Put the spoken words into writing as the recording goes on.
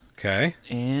Okay.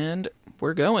 And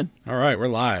we're going. All right, we're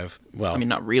live. Well, I mean,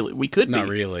 not really. We could not be.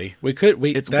 really. We could.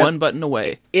 It's one button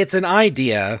away. It's an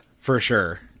idea for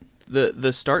sure.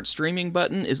 The start streaming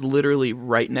button is literally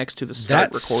right next to the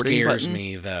start recording button. That scares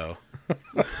me, though.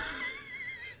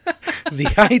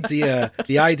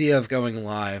 The idea of going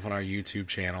live on our YouTube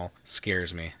channel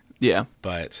scares me. Yeah.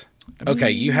 But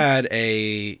okay, you had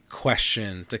a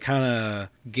question to kind of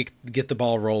get the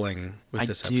ball rolling with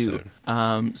this episode.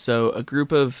 So a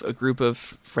group of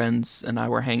friends and I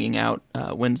were hanging out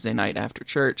Wednesday night after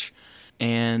church,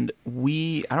 and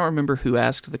I don't remember who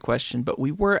asked the question, but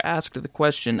we were asked the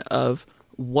question of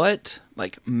what,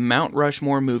 like, Mount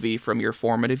Rushmore movie from your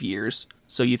formative years.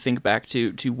 So you think back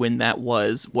to when that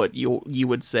was, what you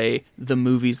would say the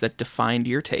movies that defined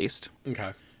your taste.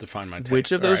 Okay. Define my taste.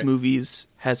 Which of those movies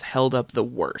has held up the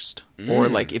worst? Or,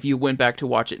 like, if you went back to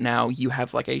watch it now, you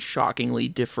have, like, a shockingly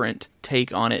different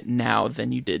take on it now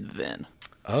than you did then.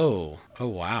 Oh,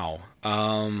 wow.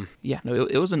 Yeah, no,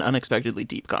 it was an unexpectedly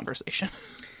deep conversation.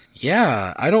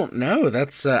 Yeah, I don't know.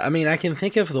 That's, I mean, I can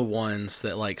think of the ones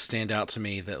that, like, stand out to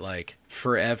me that, like,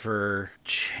 forever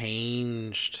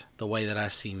changed the way that I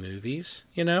see movies,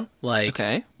 you know? Like,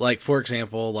 Okay. Like, for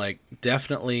example, like,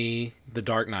 definitely The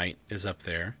Dark Knight is up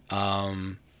there.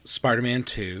 Spider-Man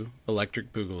 2,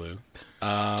 Electric Boogaloo.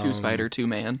 Two Spider, Two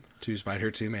Man. Two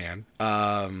Spider, Two Man.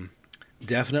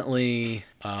 Definitely,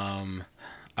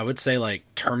 I would say, like,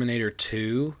 Terminator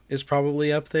 2 is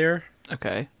probably up there.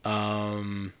 Okay.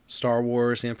 Star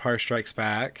Wars: The Empire Strikes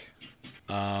Back.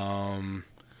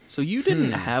 So you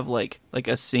didn't have like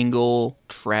a single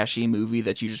trashy movie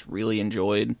that you just really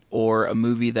enjoyed, or a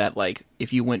movie that, like,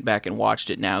 if you went back and watched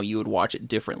it now, you would watch it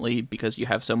differently because you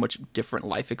have so much different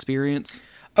life experience?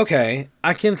 Okay,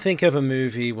 I can think of a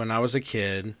movie when I was a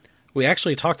kid. We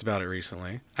actually talked about it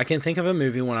recently. I can think of a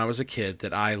movie when I was a kid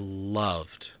that I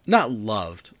loved. Not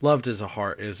loved. Loved is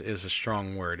a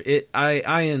strong word.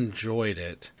 I enjoyed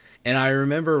it. And I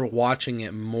remember watching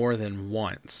it more than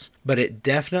once. But it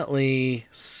definitely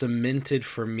cemented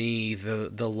for me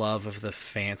the love of the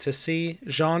fantasy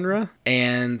genre.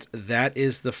 And that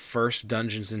is the first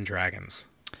Dungeons and Dragons.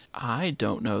 I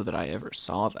don't know that I ever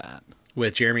saw that.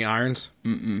 With Jeremy Irons?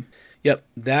 Mm-mm. Yep,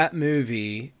 that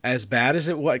movie, as bad as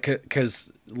it was,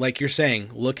 because, like you're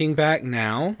saying, looking back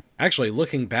now, actually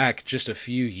looking back just a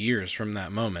few years from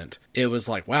that moment, it was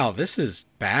like, wow, this is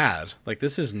bad. Like,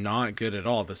 this is not good at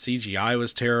all. The CGI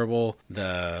was terrible.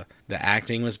 The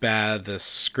acting was bad. The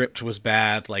script was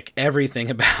bad. Like,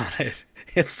 everything about it.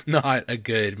 It's not a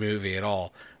good movie at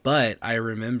all. But I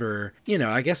remember,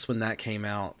 I guess when that came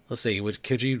out, let's see,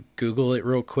 could you Google it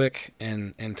real quick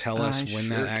and tell us when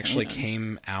that actually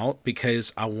came out?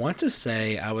 Because I want to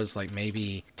say I was like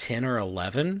maybe 10 or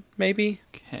 11, maybe,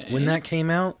 when that came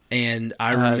out. And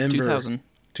I remember... 2000.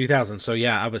 2000. So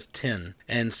yeah, I was 10.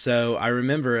 And so I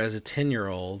remember as a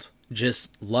 10-year-old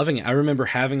just loving it. I remember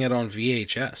having it on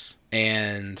VHS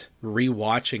and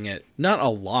rewatching it. Not a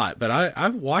lot, but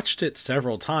I've watched it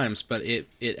several times, but it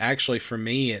actually, for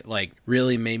me, it like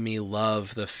really made me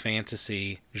love the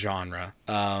fantasy genre.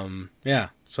 Yeah.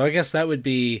 So I guess that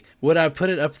would I put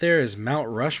it up there as Mount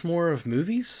Rushmore of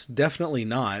movies? Definitely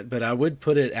not, but I would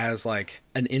put it as like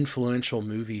an influential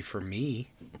movie for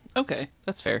me. Okay,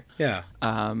 that's fair. Yeah.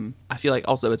 I feel like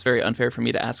also it's very unfair for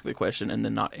me to ask the question and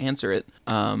then not answer it.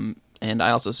 And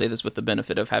I also say this with the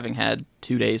benefit of having had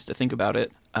 2 days to think about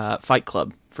it. Fight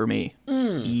Club for me.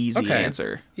 Easy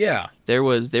answer. Yeah. There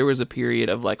was a period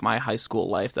of like my high school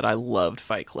life that I loved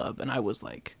Fight Club, and I was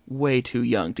like way too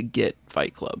young to get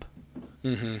Fight Club.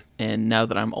 Mm-hmm. And now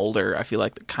that I'm older, I feel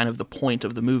like kind of the point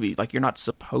of the movie, like, you're not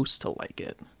supposed to like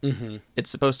it. Mm-hmm. It's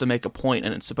supposed to make a point,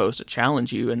 and it's supposed to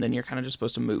challenge you, and then you're kind of just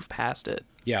supposed to move past it.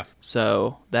 Yeah.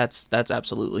 So that's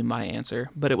absolutely my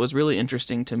answer. But it was really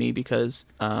interesting to me because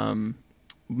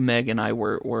Meg and I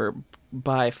were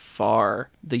by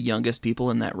far the youngest people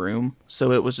in that room.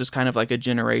 So it was just kind of like a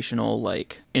generational,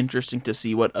 like, interesting to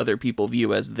see what other people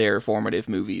view as their formative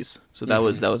movies. So that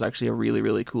was actually a really,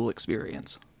 really cool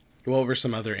experience. What were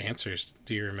some other answers?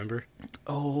 Do you remember?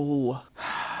 Oh,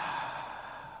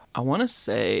 I want to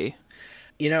say...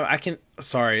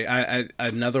 Sorry, I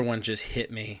another one just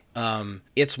hit me.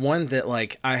 It's one that,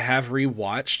 like, I have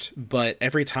rewatched, but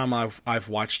every time I've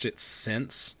watched it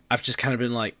since, I've just kind of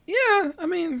been like, yeah, I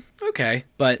mean, okay.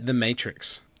 But The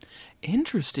Matrix.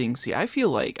 Interesting. See, I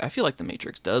feel like The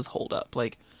Matrix does hold up.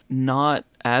 Like, not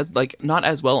as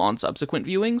well on subsequent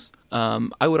viewings.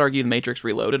 I would argue The Matrix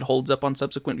Reloaded holds up on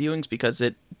subsequent viewings because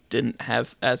it didn't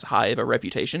have as high of a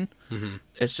reputation. Mm-hmm.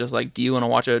 It's just like, do you want to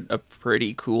watch a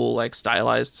pretty cool, like,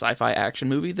 stylized sci-fi action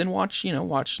movie? Then watch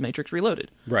Matrix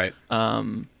Reloaded. Right.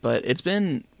 But it's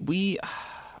been,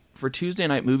 for Tuesday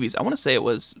night movies, I want to say it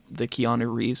was the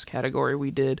Keanu Reeves category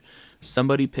we did.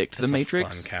 Somebody picked That's The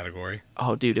Matrix. A fun category.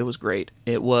 Oh, dude, it was great.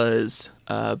 It was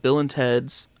Bill and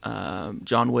Ted's,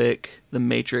 John Wick, The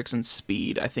Matrix, and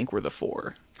Speed, I think were the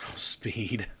 4. Oh,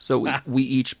 Speed. So we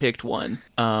each picked one.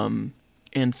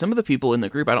 And some of the people in the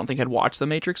group I don't think had watched The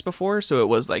Matrix before, so it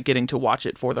was like getting to watch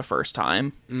it for the first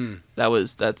time.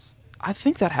 I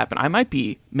think that happened. I might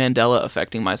be Mandela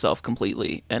affecting myself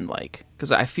completely, and like,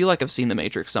 because I feel like I've seen The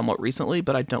Matrix somewhat recently,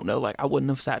 but I don't know, like, I wouldn't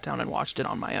have sat down and watched it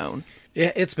on my own.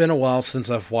 Yeah, it's been a while since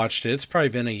I've watched it. It's probably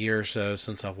been a year or so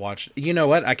since I've watched it. You know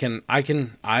what?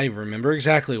 I remember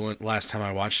exactly when last time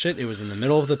I watched it. It was in the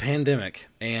middle of the pandemic,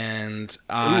 and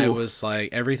I was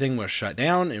like, everything was shut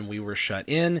down, and we were shut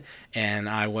in, and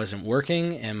I wasn't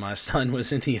working, and my son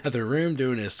was in the other room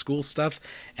doing his school stuff,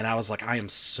 and I was like, I am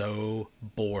so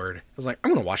bored. I was like, I'm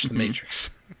going to watch The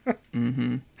Matrix.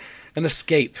 Mm-hmm. An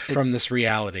escape from this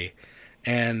reality.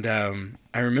 And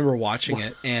I remember watching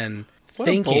it and what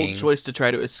thinking... What a bold choice to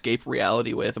try to escape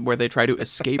reality with, where they try to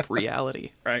escape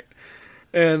reality. Right.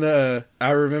 And I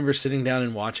remember sitting down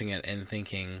and watching it and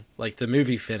thinking, like, the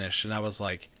movie finished, and I was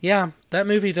like, yeah, that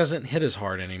movie doesn't hit as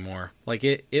hard anymore. Like,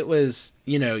 it was,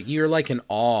 you know, you're like in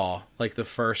awe, like, the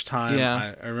first time.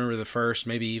 Yeah. I remember the first,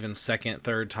 maybe even second,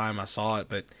 third time I saw it,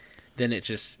 but then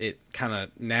it kind of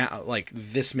now, like,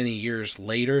 this many years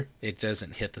later, it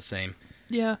doesn't hit the same.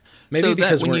 Yeah. Maybe so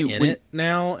because we're in it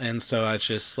now, and so it's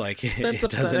just like, that's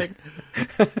it doesn't.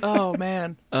 Oh,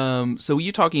 man. So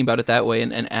you talking about it that way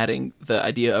and adding the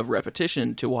idea of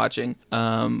repetition to watching,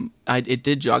 it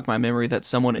did jog my memory that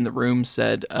someone in the room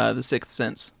said The Sixth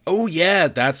Sense. Oh, yeah,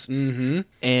 that's... Mm-hmm.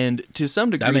 And to some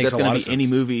degree, that's going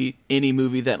to be any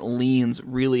movie that leans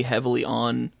really heavily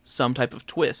on some type of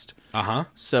twist. Uh-huh.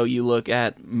 So you look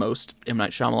at most M.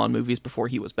 Night Shyamalan movies before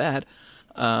he was bad,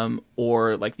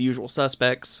 or like The Usual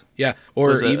Suspects. Yeah,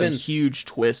 or even a huge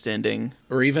twist ending.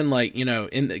 Or even like, you know,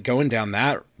 going down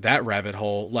that rabbit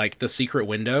hole, like The Secret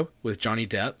Window with Johnny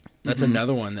Depp. That's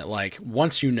another one that, like,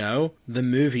 once you know, the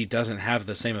movie doesn't have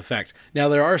the same effect. Now,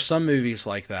 there are some movies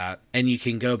like that, and you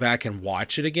can go back and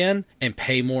watch it again and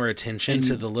pay more attention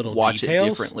to the little watch details. Watch it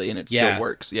differently, and it still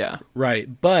works, yeah. Right,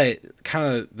 but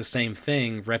kind of the same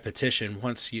thing, repetition.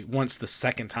 Once the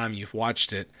second time you've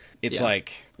watched it, it's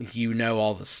like, you know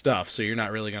all the stuff, so you're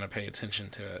not really going to pay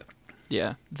attention to it.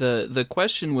 Yeah. The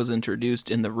question was introduced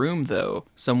in the room, though.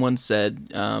 Someone said,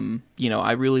 you know,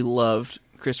 I really loved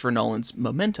Christopher Nolan's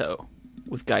Memento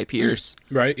with Guy Pearce.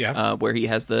 Right, yeah. Where he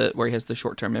has the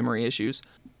short-term memory issues.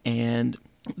 And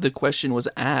the question was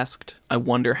asked, I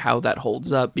wonder how that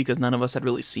holds up, because none of us had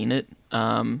really seen it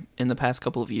in the past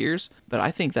couple of years. But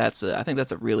I think that's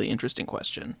a really interesting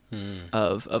question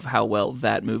of how well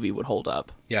that movie would hold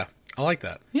up. Yeah, I like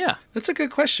that. Yeah. That's a good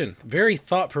question. Very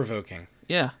thought-provoking.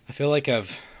 Yeah. I feel like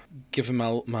I've given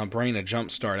my brain a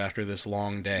jump start after this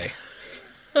long day.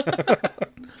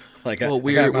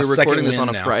 We're recording this on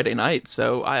a Friday night,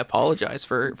 so I apologize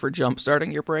for jump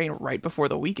starting your brain right before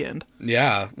the weekend.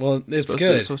 Yeah, well, it's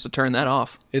good. It's supposed to turn that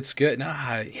off. It's good.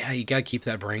 Yeah, you gotta keep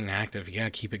that brain active. You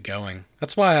gotta keep it going.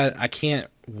 That's why I can't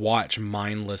watch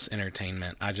mindless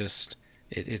entertainment.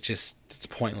 It's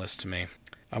pointless to me.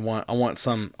 I want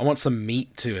some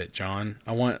meat to it, John.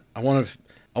 I want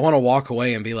to walk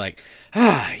away and be like,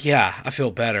 yeah, I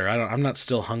feel better. I'm not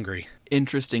still hungry.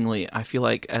 Interestingly, I feel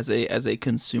like as a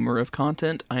consumer of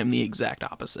content, I am the exact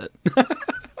opposite. Okay.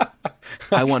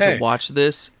 I want to watch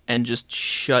this and just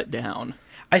shut down.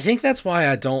 I think that's why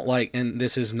I don't like, and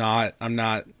I'm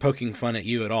not poking fun at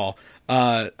you at all.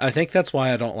 I think that's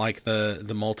why I don't like the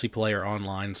multiplayer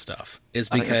online stuff. Is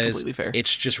because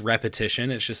it's just repetition.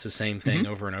 It's just the same thing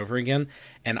over and over again.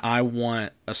 And I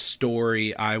want a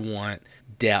story. I want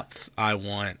depth. I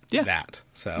want that.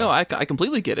 So no, I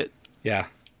completely get it. Yeah.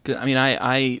 I mean,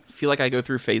 I feel like I go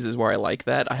through phases where I like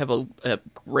that. I have a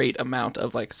great amount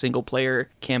of like single player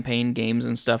campaign games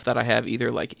and stuff that I have either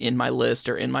like in my list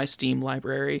or in my Steam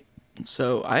library.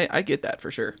 So I get that for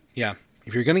sure. Yeah.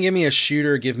 If you're going to give me a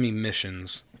shooter, give me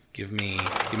missions. Give me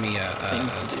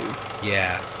things to do.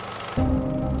 Yeah.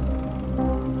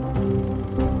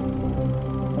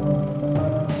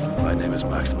 My name is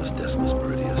Maximus Decimus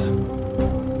Meridius.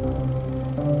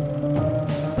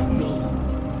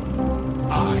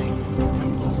 I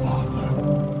am the Father.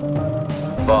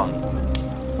 Bond.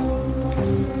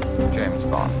 James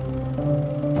Bond.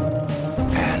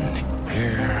 And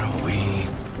here we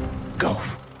go.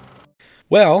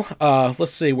 Well,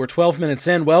 let's see. We're 12 minutes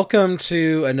in. Welcome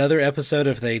to another episode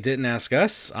of They Didn't Ask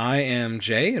Us. I am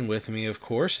Jay, and with me, of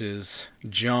course, is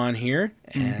John here.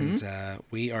 And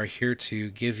we are here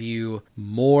to give you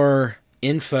more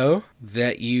info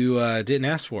that you didn't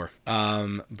ask for.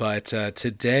 But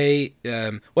today,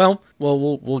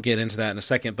 we'll get into that in a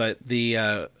second. But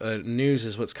the news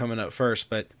is what's coming up first.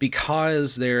 But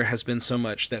because there has been so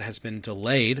much that has been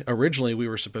delayed, originally we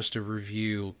were supposed to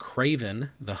review Kraven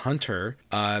the Hunter,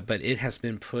 but it has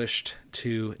been pushed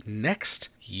to next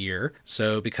year.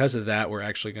 So because of that, we're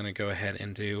actually going to go ahead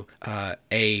and do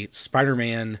a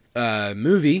Spider-Man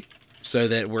movie, so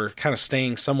that we're kind of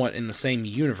staying somewhat in the same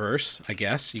universe, I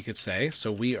guess you could say.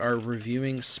 So we are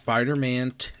reviewing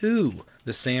Spider-Man 2,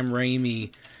 the Sam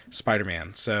Raimi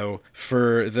Spider-Man. So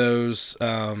for those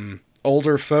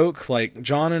older folk like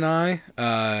John and I,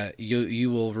 you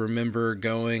will remember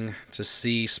going to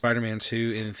see Spider-Man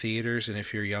 2 in theaters, and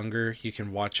if you're younger, you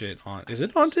can watch it on... Is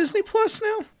it on Disney Plus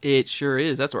now? It sure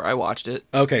is. That's where I watched it.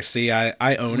 Okay, see,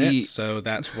 I own it, so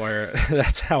that's where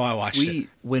that's how I watched it.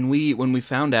 When we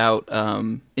found out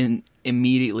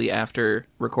immediately after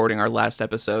recording our last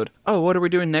episode, oh, what are we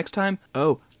doing next time?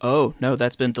 Oh, no,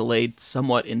 that's been delayed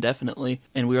somewhat indefinitely.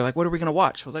 And we were like, what are we going to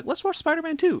watch? I was like, let's watch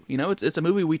Spider-Man 2. You know, it's a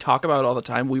movie we talk about all the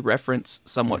time. We reference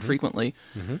somewhat frequently.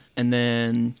 Mm-hmm. And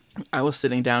then I was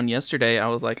sitting down yesterday. I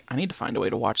was like, I need to find a way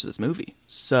to watch this movie.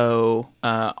 So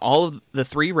all of the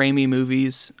 3 Raimi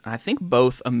movies, I think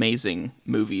both amazing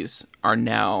movies, are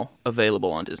now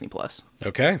available on Disney Plus.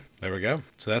 Okay, there we go.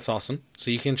 So that's awesome.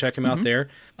 So you can check them out there.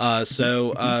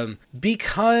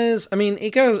 Because, I mean,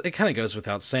 it kind of goes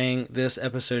without saying, this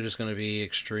episode is going to be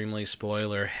extremely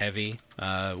spoiler heavy.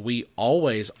 We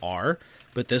always are,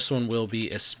 but this one will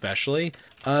be especially,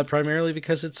 primarily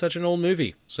because it's such an old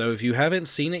movie. So if you haven't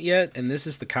seen it yet, and this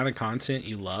is the kind of content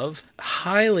you love,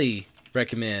 highly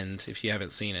recommend, if you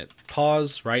haven't seen it,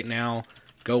 pause right now,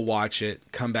 go watch it,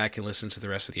 come back and listen to the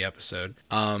rest of the episode.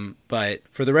 But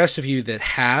for the rest of you that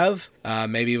have,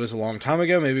 maybe it was a long time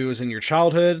ago, maybe it was in your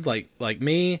childhood, like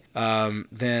me,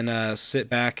 then sit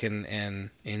back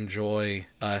and enjoy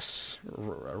us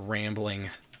rambling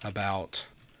about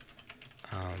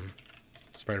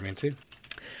Spider-Man 2.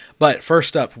 But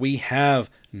first up, we have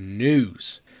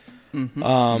news.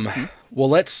 Well,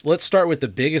 let's start with the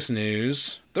biggest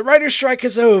news. The writer's strike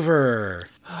is over.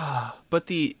 But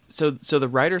the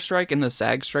writer's strike and the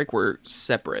SAG strike were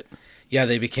separate. Yeah,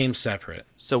 they became separate.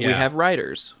 So we have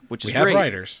writers, which is great. We have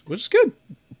writers, which is good.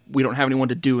 We don't have anyone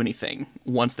to do anything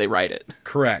once they write it.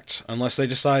 Correct, unless they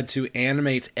decide to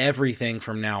animate everything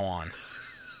from now on.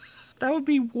 That would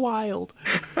be wild.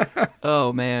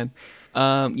 Oh man.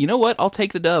 You know what? I'll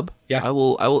take the dub. Yeah. I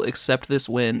will accept this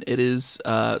win. It is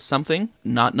something,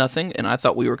 not nothing, and I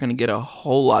thought we were going to get a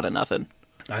whole lot of nothing.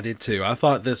 I did too. I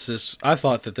thought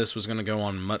that this was going to go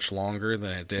on much longer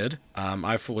than it did.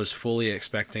 I was fully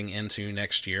expecting into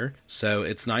next year. So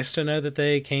it's nice to know that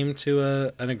they came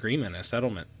to an agreement, a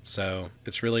settlement. So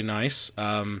it's really nice.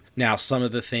 Now, some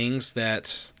of the things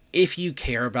that, if you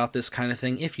care about this kind of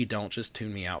thing, if you don't, just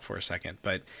tune me out for a second.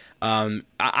 But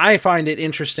I find it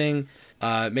interesting.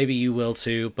 Maybe you will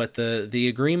too, but the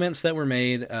agreements that were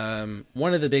made,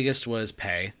 one of the biggest was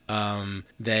pay.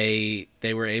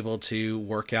 They were able to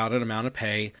work out an amount of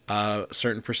pay, a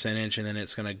certain percentage, and then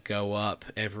it's going to go up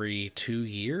every 2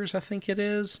 years, I think it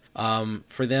is,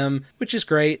 for them, which is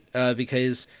great,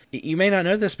 because you may not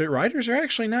know this, but writers are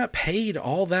actually not paid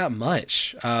all that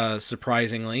much,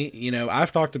 surprisingly. You know,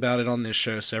 I've talked about it on this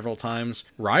show several times.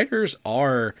 Writers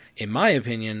are, in my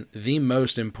opinion, the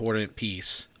most important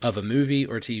piece of a movie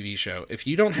or TV show. If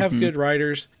you don't have good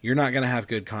writers, you're not going to have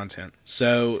good content.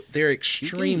 So they're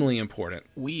extremely important.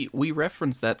 We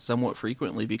reference that somewhat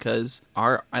frequently because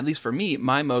at least for me,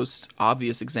 my most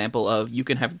obvious example of you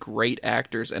can have great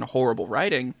actors and horrible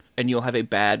writing and you'll have a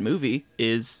bad movie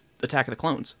is Attack of the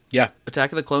Clones. Yeah.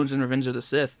 Attack of the Clones and Revenge of the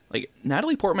Sith. Like,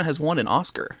 Natalie Portman has won an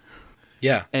Oscar.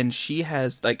 Yeah. And she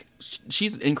has,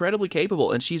 she's incredibly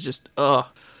capable and she's just,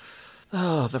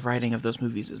 the writing of those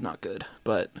movies is not good.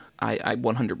 But I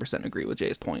 100% agree with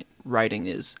Jay's point. Writing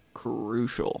is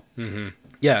crucial. Mm-hmm.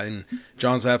 Yeah, and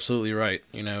John's absolutely right.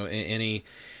 You know,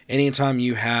 anytime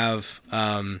you have,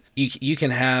 you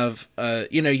can have,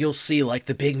 you'll see like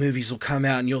the big movies will come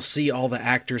out and you'll see all the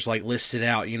actors like listed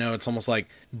out. You know, it's almost like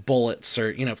bullets or,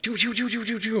 and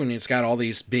it's got all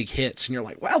these big hits and you're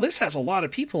like, wow, this has a lot of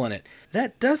people in it.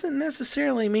 That doesn't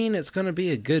necessarily mean it's going to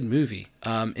be a good movie.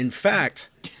 In fact,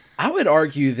 I would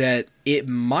argue that it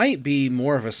might be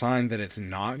more of a sign that it's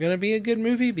not going to be a good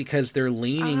movie because they're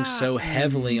leaning so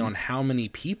heavily on how many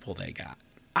people they got.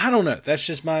 I don't know. That's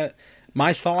just my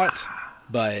thought,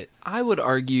 but I would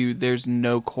argue there's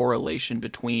no correlation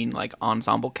between like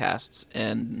ensemble casts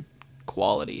and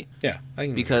quality. Yeah,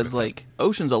 because like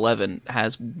Ocean's 11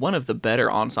 has one of the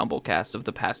better ensemble casts of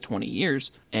the past 20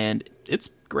 years, and it's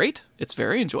great. It's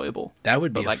very enjoyable. That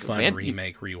would be But, a like, fun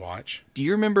remake rewatch. Do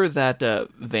you remember that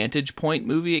Vantage Point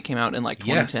movie? It came out in like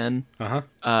 2010. Yes.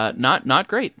 Uh-huh. Not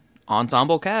great.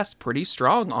 Ensemble cast, pretty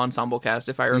strong ensemble cast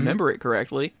if I remember it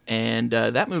correctly. And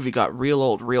that movie got real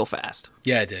old real fast.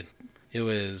 Yeah, it did. It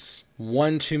was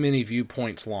one too many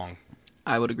viewpoints long.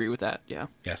 I would agree with that, yeah.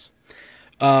 Yes.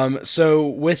 So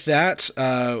with that,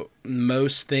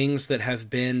 most things that have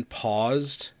been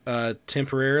paused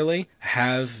temporarily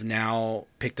have now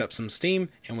picked up some steam,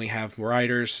 and we have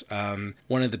writers.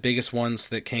 One of the biggest ones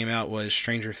that came out was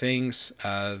Stranger Things.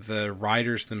 The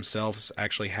writers themselves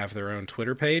actually have their own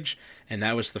Twitter page, and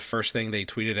that was the first thing they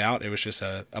tweeted out. It was just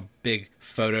a big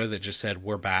photo that just said,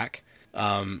 "We're back."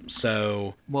 What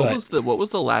was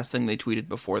the last thing they tweeted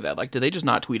before that? Like, did they just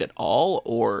not tweet at all,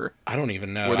 or I don't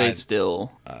even know. were they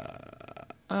still?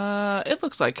 It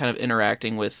looks like kind of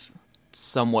interacting with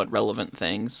somewhat relevant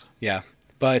things. Yeah,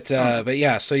 but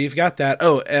yeah. So you've got that.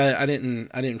 Oh, I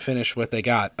didn't finish what they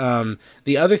got.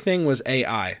 The other thing was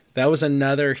AI. That was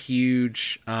another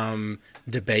huge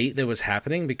debate that was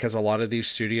happening because a lot of these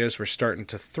studios were starting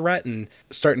to threat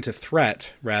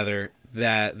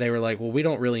that they were like, well, we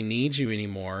don't really need you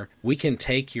anymore. We can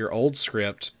take your old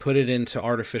script, put it into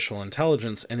artificial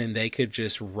intelligence, and then they could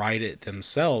just write it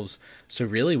themselves. So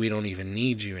really, we don't even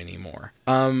need you anymore.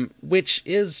 Which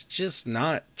is just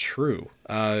not true.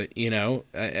 I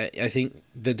think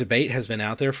the debate has been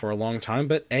out there for a long time,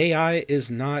 but AI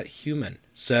is not human.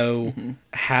 So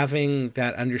having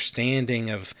that understanding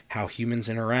of how humans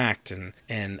interact and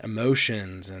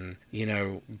emotions and,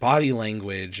 body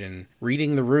language and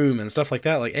reading the room and stuff like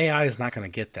that, like AI is not going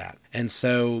to get that. And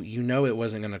so, it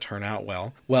wasn't going to turn out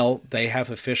well. Well, they have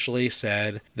officially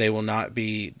said they will not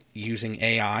be using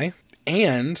AI.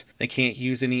 And they can't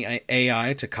use any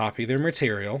AI to copy their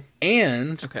material.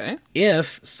 And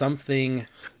if something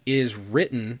is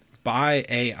written by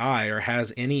AI or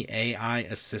has any AI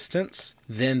assistance,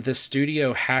 then the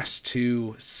studio has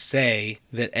to say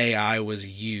that AI was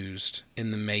used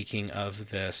in the making of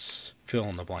this fill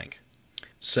in the blank.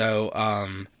 So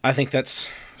I think that's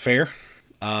fair.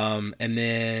 And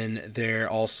then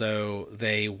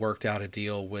they worked out a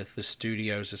deal with the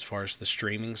studios as far as the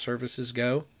streaming services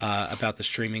go, about the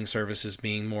streaming services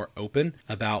being more open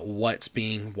about what's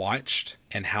being watched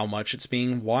and how much it's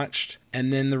being watched.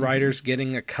 And then the writers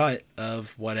getting a cut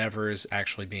of whatever is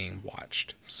actually being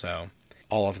watched. So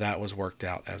all of that was worked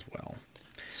out as well.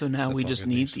 So now we just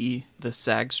need the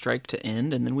SAG strike to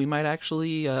end, and then we might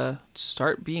actually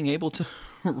start being able to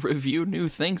review new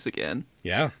things again.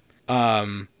 Yeah.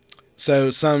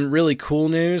 So some really cool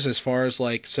news as far as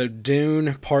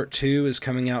Dune Part 2 is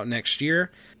coming out next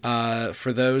year.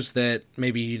 For those that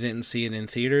maybe you didn't see it in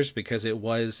theaters, because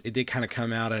it did kind of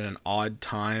come out at an odd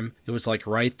time. It was like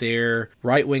right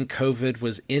when COVID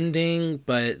was ending,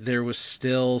 but there was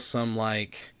still some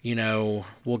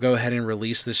we'll go ahead and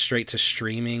release this straight to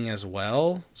streaming as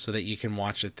well so that you can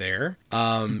watch it there.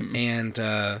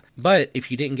 But if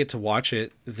you didn't get to watch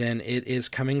it, then it is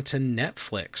coming to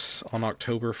Netflix on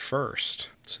October 1st.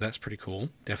 So that's pretty cool.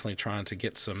 Definitely trying to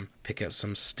pick up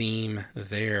some steam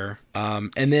there.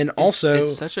 And then also,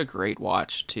 it's such a great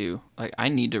watch too. Like, I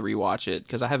need to rewatch it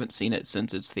because I haven't seen it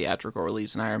since its theatrical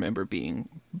release, and I remember being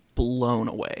blown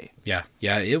away. Yeah,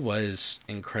 it was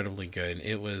incredibly good.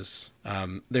 It was.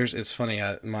 It's funny.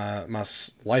 My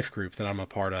life group that I'm a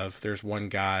part of, there's one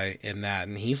guy in that,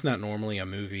 and he's not normally a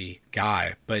movie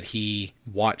guy, but he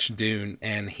watched Dune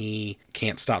and he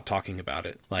can't stop talking about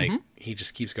it. He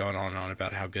just keeps going on and on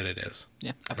about how good it is.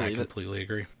 Yeah, I completely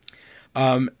agree.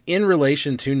 In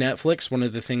relation to Netflix, one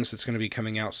of the things that's going to be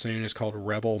coming out soon is called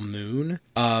Rebel Moon.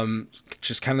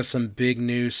 Just kind of some big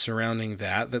news surrounding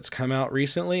that's come out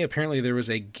recently. Apparently there was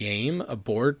a game, a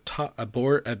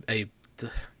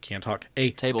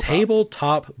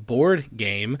tabletop board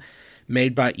game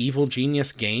made by Evil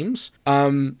Genius Games.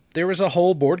 There was a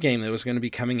whole board game that was going to be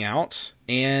coming out,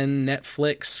 and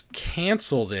Netflix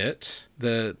canceled it.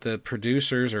 The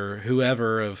producers or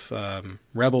whoever of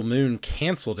Rebel Moon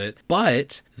canceled it,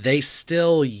 but they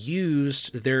still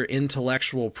used their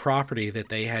intellectual property that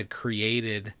they had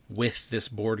created with this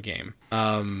board game.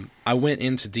 I went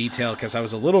into detail because I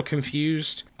was a little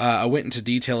confused. I went into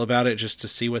detail about it just to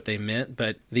see what they meant,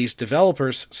 but these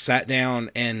developers sat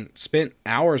down and spent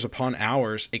hours upon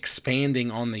hours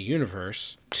expanding on the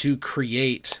universe to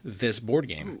create this board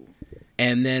game.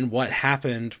 And then what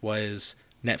happened was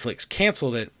Netflix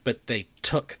canceled it, but they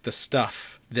took the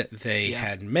stuff that they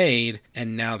had made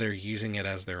and now they're using it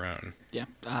as their own. Yeah,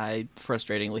 I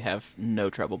frustratingly have no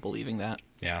trouble believing that.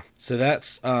 Yeah. So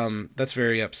that's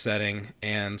very upsetting.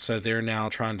 And so they're now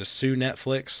trying to sue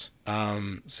Netflix,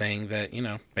 saying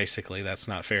that, basically that's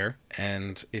not fair.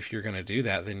 And if you're going to do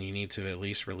that, then you need to at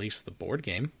least release the board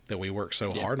game that we worked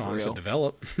so hard on to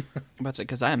develop. I'm about to say,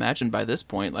 because I imagine by this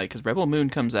point, because Rebel Moon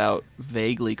comes out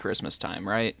vaguely Christmas time,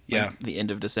 right? Yeah. The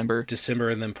end of December.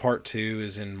 And then part 2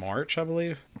 is in March, I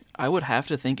believe. I would have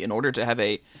to think in order to have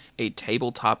a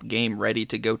tabletop game ready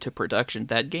to go to production,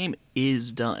 that game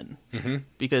is done. Mm-hmm.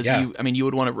 Because you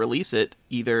would want to release it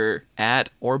either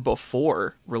at or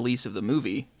before release of the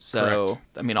movie. So,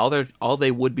 correct. All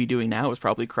they would be doing now is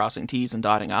probably crossing T's and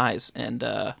dotting I's, and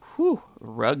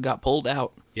rug got pulled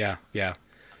out. Yeah.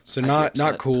 So not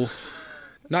cool.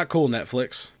 Not cool,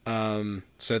 Netflix.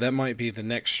 So that might be the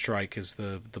next strike, is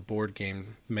the board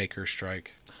game maker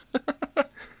strike.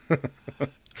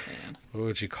 Man. What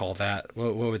would you call that?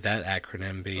 What would that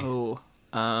acronym be?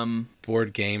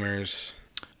 Board gamers.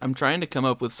 I'm trying to come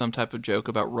up with some type of joke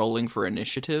about rolling for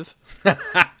initiative.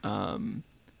 But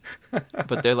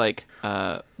they're like,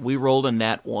 we rolled a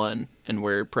nat 1 and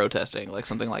we're protesting, like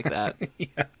something like that.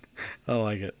 Yeah. I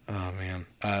like it. Oh, man.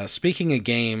 Speaking of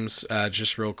games,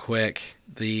 just real quick,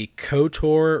 the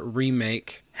KOTOR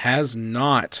remake has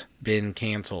not been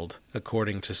canceled,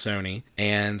 according to Sony,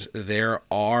 and there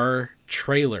are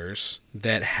trailers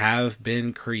that have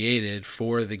been created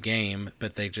for the game,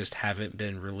 but they just haven't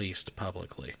been released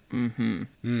publicly.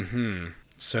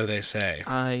 So they say.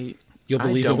 You'll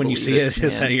believe it when you see it.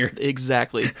 Is that your...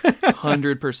 Exactly.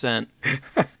 100%.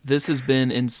 This has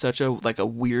been in such a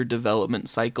weird development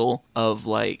cycle of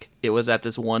it was at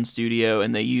this one studio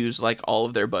and they used all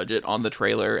of their budget on the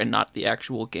trailer and not the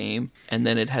actual game. And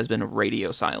then it has been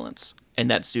radio silence. And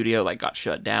that studio got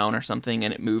shut down or something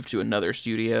and it moved to another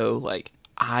studio.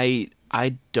 I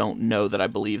don't know that I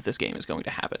believe this game is going to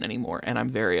happen anymore. And I'm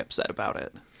very upset about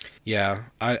it. Yeah,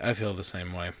 I feel the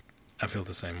same way. I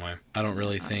don't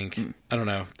really think, I don't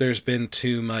know, there's been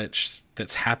too much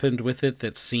that's happened with it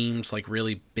that seems like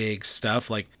really big stuff.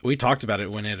 We talked about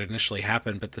it when it initially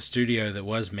happened, but the studio that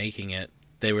was making it,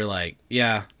 they were like,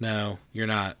 yeah, no, you're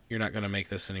not going to make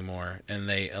this anymore. And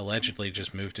they allegedly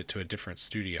just moved it to a different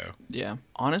studio. Yeah.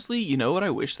 Honestly, you know what I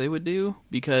wish they would do?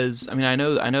 Because, I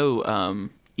know,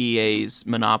 EA's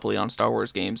monopoly on Star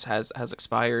Wars games has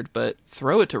expired, but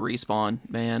throw it to Respawn,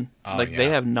 man. They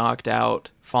have knocked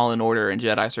out Fallen Order and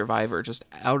Jedi Survivor just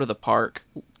out of the park.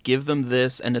 Give them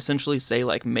this and essentially say,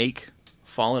 make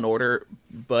Fallen Order,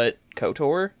 but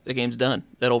KOTOR, the game's done.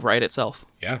 It'll write itself.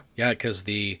 Yeah, because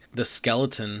the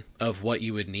skeleton of what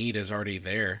you would need is already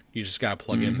there. You just gotta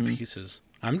plug in the pieces.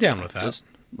 I'm down with that.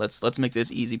 Let's make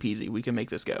this easy peasy. We can make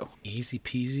this go. Easy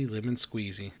peasy, lemon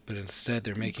squeezy. But instead,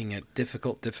 they're making it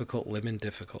difficult, lemon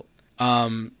difficult.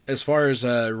 As far as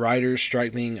writer's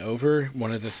strike being over,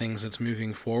 one of the things that's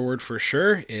moving forward for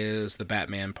sure is the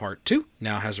Batman Part 2.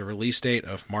 Now has a release date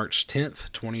of March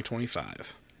 10th,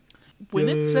 2025. When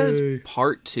it says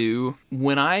Part 2,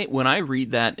 when I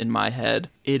read that in my head,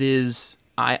 it is...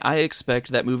 I expect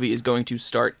that movie is going to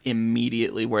start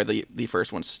immediately where the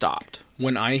first one stopped.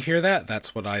 When I hear that,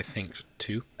 that's what I think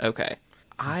too. Okay.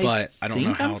 But I don't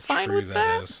know how true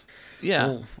that is. Yeah.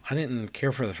 Well, I didn't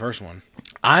care for the first one.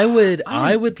 I would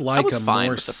like a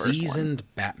more seasoned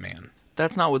Batman.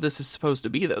 That's not what this is supposed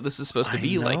to be, though. This is supposed to be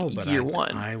year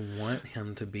one. I want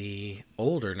him to be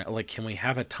older now. Can we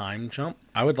have a time jump?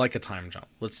 I would like a time jump.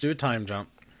 Let's do a time jump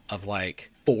of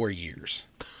 4 years.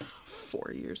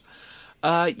 4 years.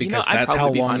 Because that's how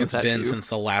long it's been since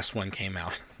the last one came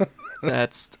out.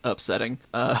 That's upsetting.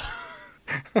 I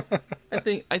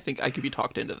think I could be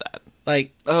talked into that.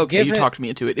 Okay, you talked me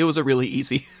into it. It was a really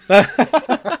easy.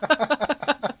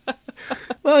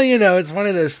 Well, it's one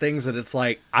of those things that it's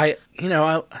I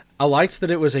liked that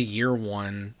it was a year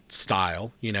one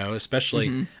style,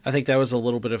 especially I think that was a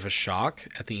little bit of a shock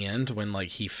at the end when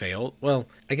he failed. Well,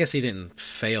 I guess he didn't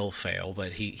fail,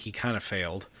 but he kind of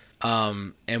failed.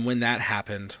 And when that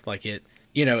happened, it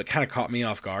kind of caught me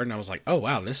off guard and I was like, oh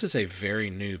wow, this is a very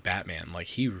new Batman.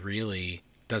 He really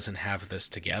doesn't have this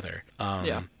together.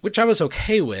 Which I was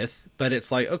okay with, but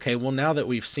it's okay, well, now that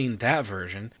we've seen that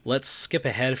version, let's skip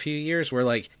ahead a few years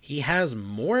where he has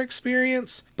more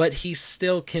experience, but he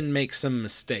still can make some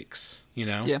mistakes,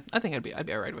 Yeah, I think I'd be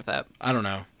all right with that. I don't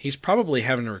know. He's probably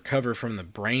having to recover from the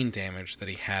brain damage that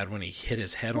he had when he hit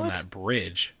his head on that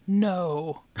bridge.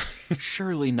 No,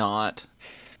 surely not.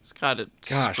 He's got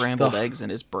scrambled eggs in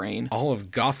his brain. All of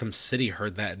Gotham City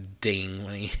heard that ding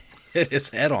when he hit his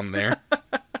head on there.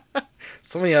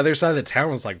 Somebody on the other side of the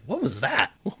town was like, what was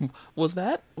that? Was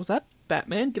that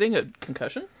Batman getting a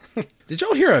concussion? Did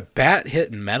y'all hear a bat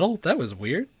hitting metal? That was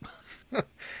weird.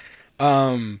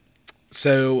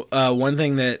 So one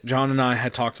thing that John and I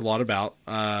had talked a lot about,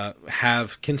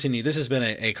 have continued, this has been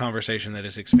a conversation that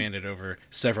has expanded over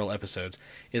several episodes,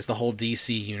 is the whole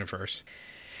DC universe.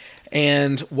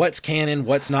 And what's canon,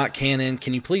 what's not canon.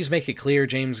 Can you please make it clear,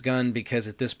 James Gunn? Because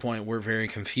at this point, we're very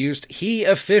confused. He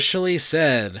officially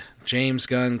said, James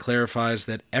Gunn clarifies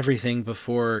that everything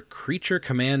before Creature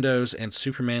Commandos and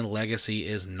Superman Legacy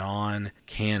is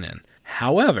non-canon.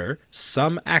 However,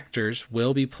 some actors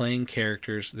will be playing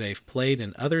characters they've played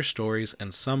in other stories,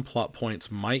 and some plot points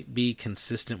might be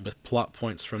consistent with plot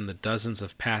points from the dozens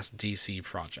of past DC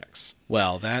projects.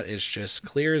 Well, that is just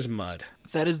clear as mud.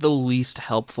 That is the least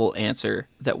helpful answer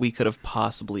that we could have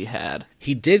possibly had.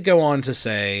 He did go on to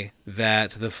say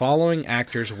that the following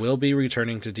actors will be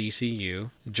returning to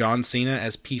DCU: John Cena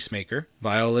as Peacemaker,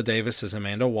 Viola Davis as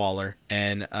Amanda Waller,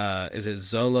 and is it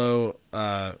Zolo?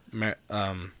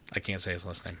 I can't say his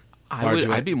last name.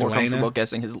 I'd be more comfortable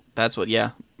guessing his. That's what.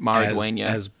 Yeah, Mara Duena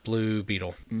as Blue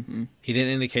Beetle. Mm-hmm. He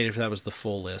didn't indicate if that was the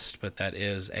full list, but that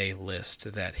is a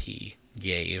list that he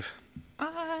gave.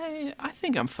 I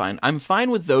think I'm fine. I'm fine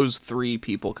with those three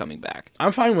people coming back.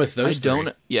 I'm fine with those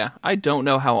three. I don't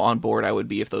know how on board I would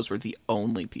be if those were the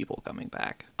only people coming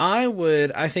back. I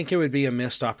think it would be a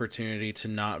missed opportunity to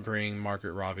not bring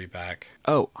Margaret Robbie back.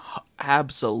 Oh,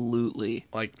 absolutely.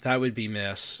 Like, that would be a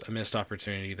missed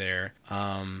opportunity there.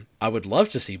 I would love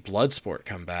to see Bloodsport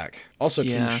come back. Also,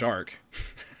 King Shark.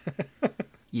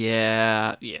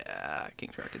 Yeah, King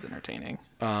Shark is entertaining.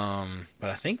 But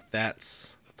I think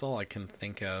that's all I can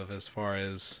think of as far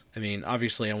as, I mean,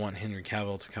 obviously I want Henry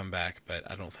Cavill to come back, but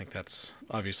I don't think that's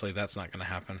not going to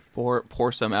happen.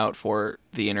 Pour some out for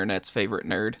the internet's favorite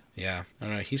nerd. Yeah, I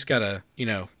don't know. He's got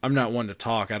I'm not one to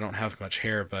talk. I don't have much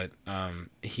hair, but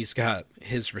he's got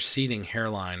his receding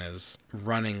hairline is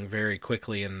running very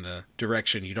quickly in the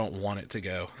direction you don't want it to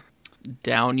go.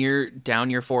 Down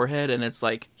your forehead, and it's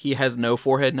like he has no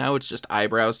forehead now. It's just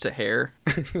eyebrows to hair.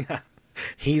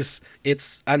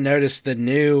 I noticed the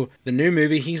new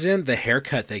movie he's in, the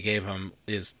haircut they gave him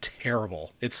is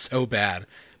terrible. It's so bad.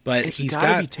 But he's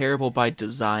got to be terrible by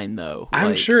design, though.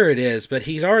 I'm sure it is, but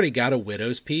he's already got a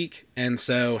widow's peak, and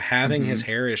so having his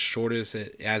hair as short as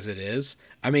it is,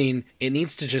 I mean, it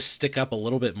needs to just stick up a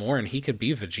little bit more, and he could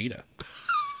be Vegeta.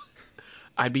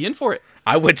 I'd be in for it.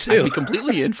 I would too. I'd be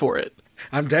completely in for it.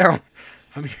 I'm down.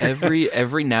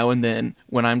 Every now and then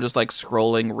when I'm just like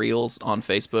scrolling reels on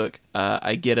Facebook,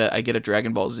 I get a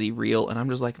Dragon Ball Z reel, and I'm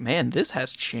just like, man, this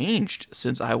has changed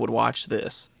since I would watch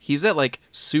this. He's at like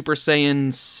Super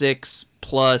Saiyan 6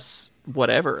 plus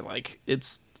whatever. Like,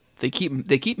 they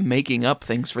keep making up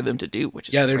things for them to do, which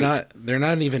is great. They're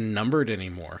not even numbered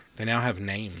anymore. They now have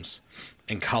names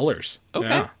and colors. Okay.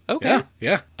 Yeah. Okay.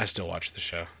 Yeah. I still watch the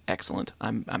show. Excellent.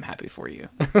 I'm happy for you.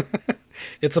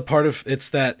 It's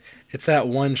that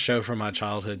one show from my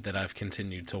childhood that I've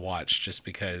continued to watch just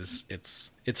because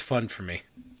it's fun for me.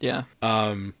 Yeah.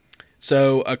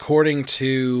 So according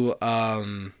to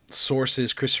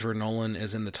sources, Christopher Nolan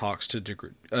is in the talks to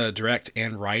direct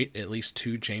and write at least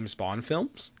 2 James Bond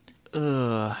films.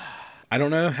 I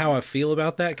don't know how I feel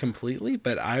about that completely,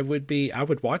 but I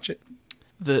would watch it.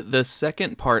 The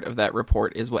second part of that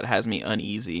report is what has me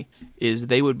uneasy, is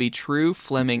they would be true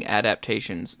Fleming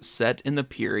adaptations set in the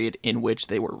period in which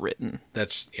they were written.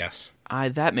 Yes.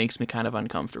 That makes me kind of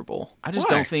uncomfortable. I just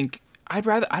Why? don't think... I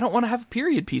don't want to have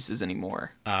period pieces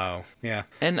anymore. Oh, yeah.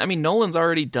 And, I mean, Nolan's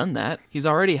already done that. He's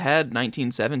already had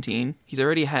 1917. He's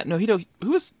already had... No, did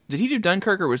he do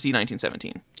Dunkirk, or was he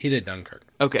 1917? He did Dunkirk.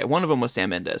 Okay, one of them was Sam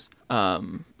Mendes,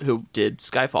 who did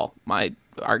Skyfall, my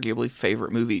arguably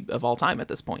favorite movie of all time at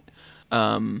this point.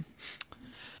 I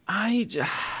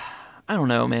don't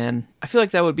know, man. I feel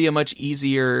like that would be a much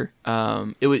easier...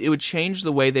 It would change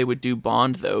the way they would do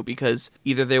Bond, though, because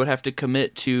either they would have to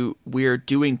commit to, we're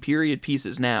doing period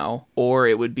pieces now, or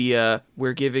it would be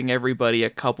we're giving everybody a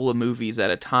couple of movies at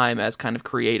a time as kind of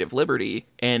creative liberty,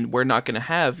 and we're not going to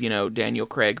have, Daniel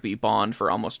Craig be Bond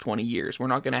for almost 20 years. We're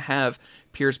not going to have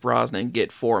Pierce Brosnan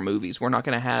get 4 movies. We're not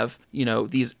going to have,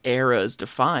 these eras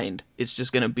defined. It's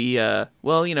just going to be it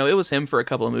was him for a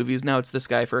couple of movies. Now it's this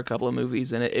guy for a couple of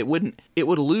movies, and it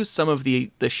would lose some of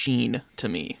the sheen to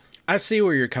me. I see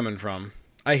where you're coming from.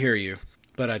 I hear you,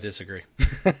 but I disagree.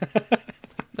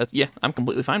 I'm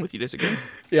completely fine with you disagreeing.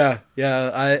 Yeah,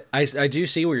 I do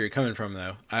see where you're coming from,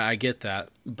 though. I get that,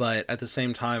 but at the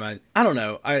same time, I don't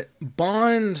know.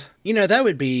 Bond, that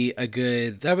would be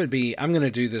I'm going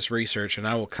to do this research, and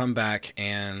I will come back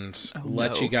and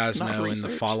let you guys know in the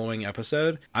following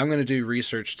episode. I'm going to do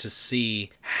research to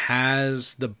see,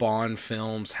 has the Bond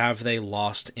films, have they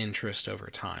lost interest over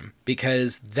time?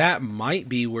 Because that might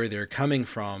be where they're coming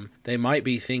from. They might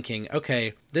be thinking,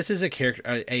 okay, this is a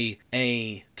character,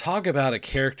 a talk about a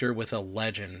character with a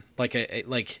legend, like a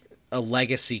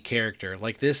legacy character.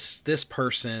 Like this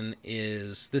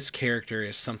character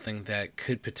is something that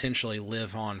could potentially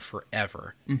live on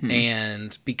forever. Mm-hmm.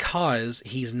 And because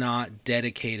he's not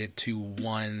dedicated to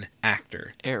one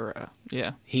actor era,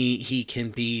 yeah, he can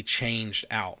be changed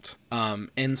out.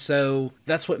 And so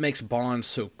that's what makes Bond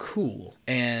so cool.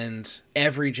 And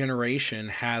every generation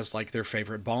has like their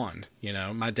favorite Bond.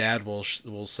 My dad will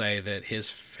say that his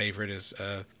favorite is,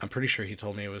 I'm pretty sure he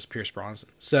told me it was Pierce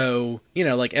Brosnan. So,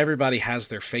 like everybody has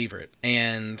their favorite.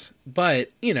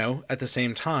 But at the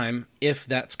same time, if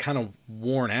that's kind of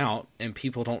worn out and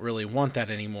people don't really want that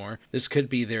anymore, this could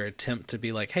be their attempt to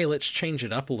be like, hey, let's change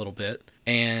it up a little bit.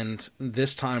 And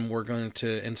this time we're going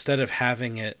to, instead of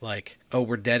having it like, oh,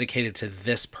 we're dedicated to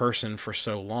this person for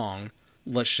so long,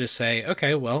 let's just say,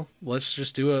 okay, well,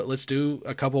 let's do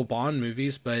a couple Bond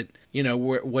movies, but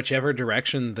whichever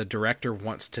direction the director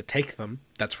wants to take them,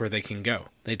 that's where they can go.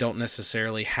 They don't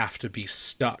necessarily have to be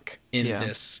stuck in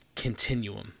this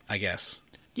continuum, I guess.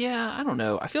 Yeah, I don't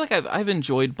know. I feel like I've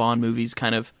enjoyed Bond movies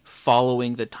kind of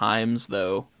following the times,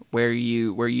 though, where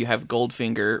you have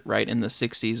Goldfinger, right, in the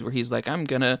 60s, where he's like, I'm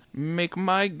gonna make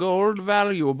my gold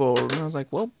valuable. And I was like,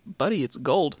 well, buddy, it's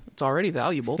gold. It's already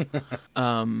valuable.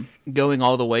 Going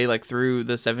all the way like through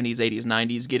the 70s, 80s,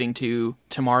 90s, getting to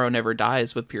Tomorrow Never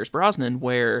Dies with Pierce Brosnan,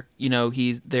 where,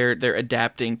 they're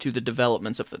adapting to the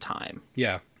developments of the time.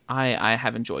 Yeah. I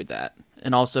have enjoyed that.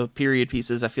 And also period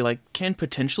pieces, I feel like, can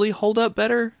potentially hold up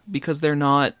better because they're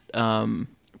not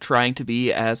trying to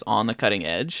be as on the cutting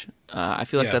edge. I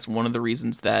feel like that's one of the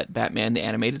reasons that Batman the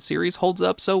Animated Series holds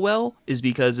up so well, is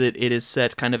because it is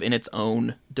set kind of in its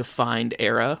own defined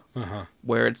era,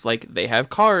 where it's like they have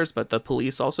cars, but the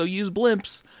police also use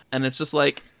blimps. And it's just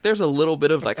like, there's a little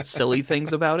bit of like silly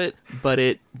things about it, but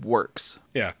it works.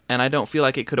 Yeah. And I don't feel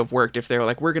like it could have worked if they were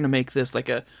like, we're going to make this like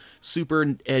a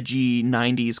super edgy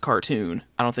 90s cartoon.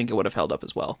 I don't think it would have held up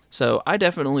as well. So I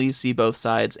definitely see both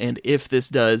sides. And if this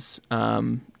does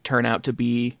turn out to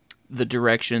be the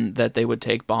direction that they would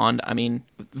take Bond, I mean,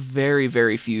 very,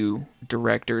 very few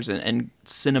directors and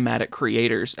cinematic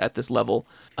creators at this level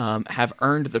have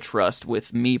earned the trust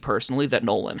with me personally that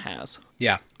Nolan has.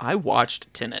 Yeah. I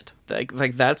watched Tenet.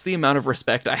 Like that's the amount of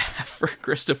respect I have for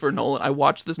Christopher Nolan. I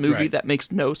watched this movie that makes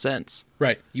no sense.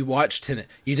 Right. You watched Tenet.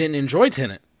 You didn't enjoy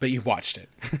Tenet, but you watched it.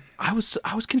 I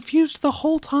was confused the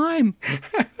whole time.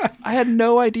 I had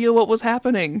no idea what was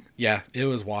happening. Yeah, it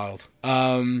was wild.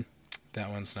 That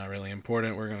one's not really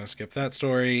important. We're going to skip that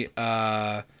story.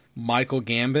 Michael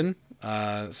Gambon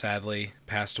sadly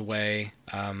passed away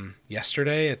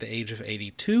yesterday at the age of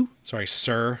 82. Sorry,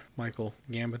 Sir Michael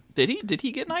Gambon. Did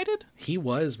he get knighted? He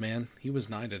was, man. He was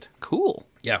knighted. Cool.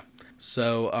 Yeah.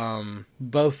 So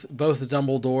both the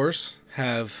Dumbledores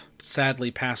have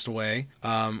sadly passed away.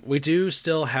 We do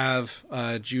still have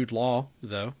Jude Law,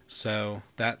 though. So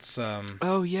that's...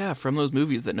 Oh, yeah, from those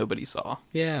movies that nobody saw.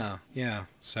 Yeah.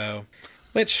 So,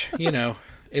 which,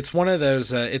 it's one of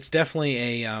those... it's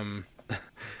definitely a...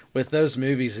 with those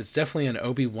movies, it's definitely an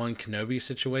Obi-Wan Kenobi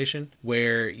situation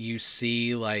where you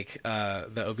see like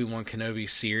the Obi-Wan Kenobi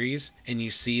series and you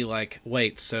see like,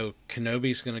 wait, so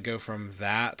Kenobi's going to go from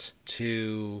that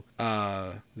to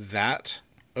that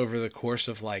over the course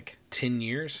of like 10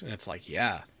 years? And it's like,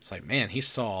 yeah. It's like, man, he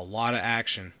saw a lot of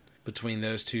action between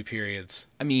those two periods.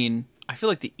 I mean, I feel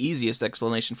like the easiest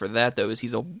explanation for that, though, is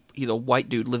he's a white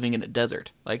dude living in a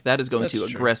desert. Like, that is going to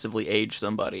aggressively age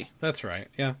somebody. That's right.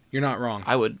 Yeah, you're not wrong.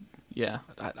 I would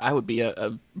be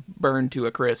a burned to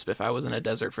a crisp if I was in a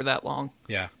desert for that long.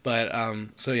 Yeah, but,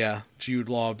 so yeah, Jude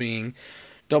Law being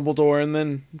Dumbledore, and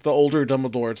then the older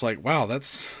Dumbledore, it's like, wow,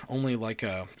 that's only like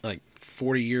a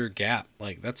 40-year gap.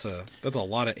 Like that's a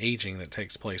lot of aging that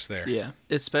takes place there. Yeah,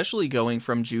 especially going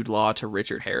from Jude Law to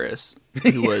Richard Harris,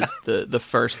 who was the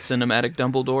first cinematic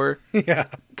Dumbledore. Yeah,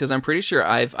 because I'm pretty sure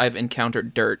I've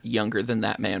encountered dirt younger than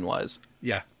that man was.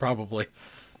 Yeah, probably.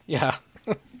 Yeah,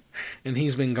 and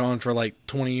he's been gone for like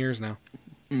 20 years now.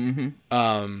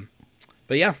 Mm-hmm.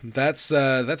 But yeah,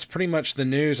 that's pretty much the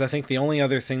news. I think the only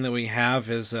other thing that we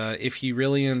have is if you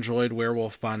really enjoyed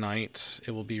Werewolf by Night,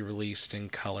 it will be released in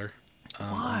color.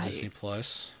 on Disney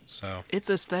Plus. So its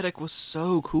aesthetic was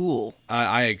so cool.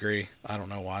 I agree. I don't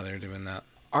know why they're doing that.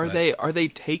 Are they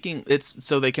taking it's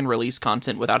so they can release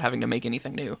content without having to make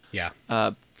anything new? Yeah.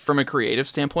 From a creative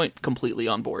standpoint, completely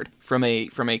on board. From a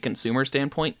consumer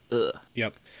standpoint, ugh.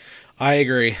 Yep. I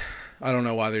agree. I don't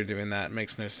know why they're doing that. It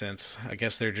makes no sense. I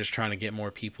guess they're just trying to get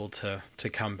more people to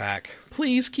come back.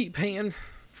 Please keep paying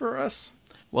for us.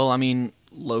 Well, I mean,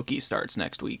 Loki starts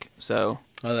next week, so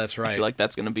Oh, that's right. I feel like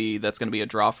that's gonna be a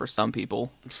draw for some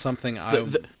people. Something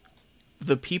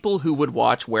The people who would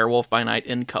watch Werewolf by Night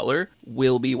in color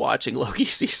will be watching Loki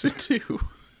season 2.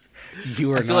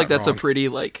 You are. I feel like that's a pretty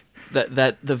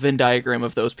that the Venn diagram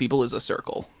of those people is a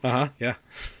circle. Yeah.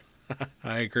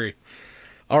 I agree.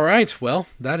 All right. Well,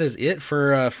 that is it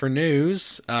for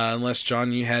news. Unless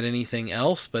John, you had anything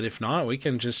else, but if not, we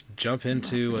can just jump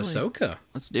into Ahsoka.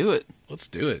 Let's do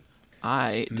it.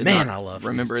 I did not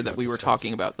remember that we were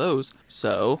talking about those,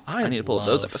 so I need to pull up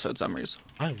those episode summaries.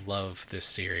 I love this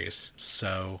series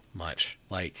so much.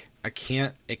 Like, I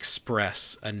can't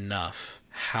express enough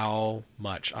how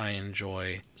much I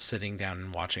enjoy sitting down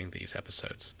and watching these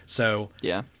episodes. So,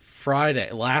 yeah,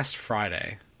 last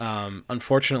Friday,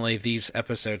 unfortunately, these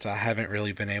episodes I haven't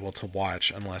really been able to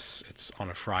watch unless it's on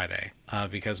a Friday,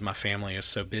 because my family is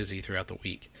so busy throughout the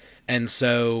week. And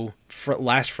so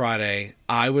last Friday,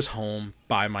 I was home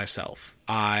by myself.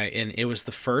 And it was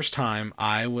the first time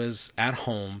I was at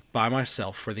home by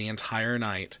myself for the entire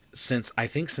night since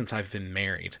I've been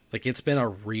married. Like, it's been a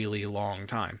really long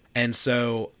time. And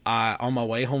so on my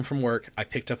way home from work, I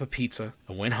picked up a pizza.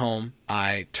 I went home.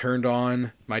 I turned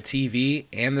on my TV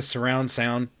and the surround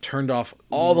sound, turned off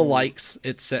all the lights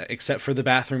except for the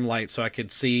bathroom light so I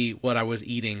could see what I was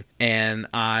eating. And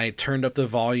I turned up the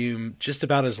volume just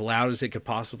about as loud as it could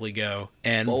possibly go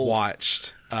and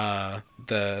watched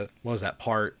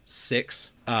part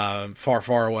 6, Far,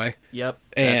 Far Away. Yep,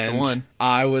 that's the one.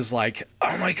 I was like,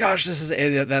 oh my gosh, that's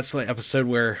the episode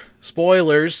where,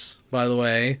 spoilers, by the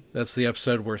way, that's the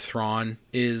episode where Thrawn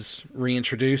is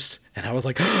reintroduced. And I was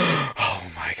like, oh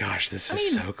my gosh, this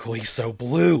is so cool. He's so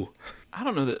blue. I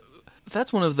don't know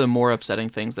that's one of the more upsetting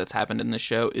things that's happened in this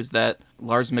show is that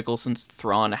Lars Mikkelsen's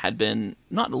Thrawn had been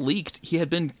not leaked, he had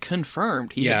been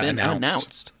confirmed. He had been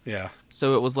announced. Yeah.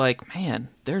 So it was like, man,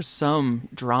 there's some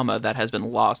drama that has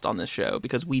been lost on this show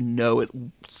because we know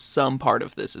some part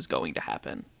of this is going to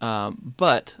happen.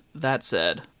 But that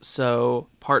said, so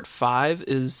part 5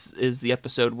 is the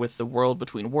episode with the world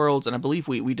between worlds, and I believe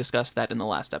we discussed that in the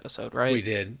last episode, right? We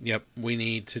did. Yep. We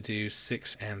need to do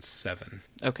 6 and 7.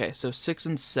 Okay, so 6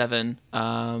 and 7.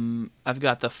 I've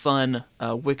got the fun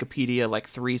Wikipedia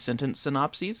 3-sentence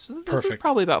synopses. This Perfect. is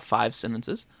probably about 5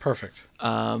 sentences. Perfect.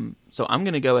 So I'm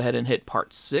going to go ahead and hit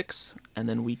part 6, and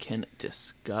then we can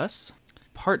discuss.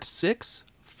 Part 6,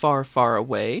 Far, Far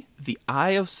Away. The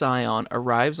Eye of Sion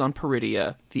arrives on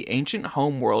Peridia, the ancient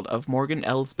homeworld of Morgan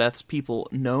Elsbeth's people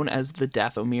known as the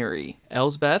Dathomiri.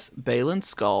 Elsbeth, Balin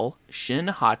Skull, Shin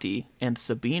Hati, and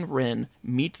Sabine Wren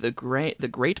meet the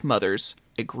Great Mothers,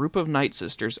 a group of Night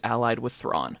Sisters allied with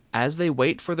Thrawn. As they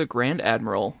wait for the Grand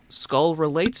Admiral, Skull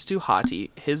relates to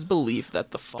Hati his belief that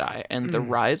the Fly and the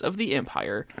rise of the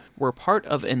Empire were part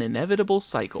of an inevitable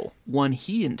cycle, one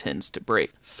he intends to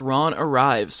break. Thrawn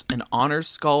arrives and honors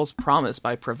Skull's promise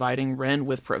by providing Wren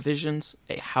with provisions,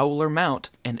 a Howler mount,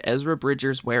 and Ezra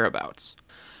Bridger's whereabouts.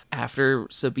 After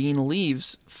Sabine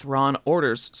leaves, Thrawn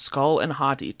orders Skull and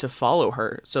Hati to follow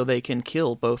her so they can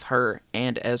kill both her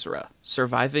and Ezra.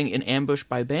 Surviving an ambush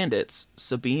by bandits,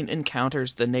 Sabine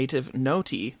encounters the native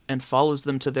Noti and follows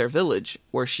them to their village,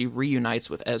 where she reunites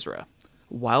with Ezra.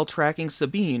 While tracking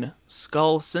Sabine,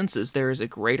 Skull senses there is a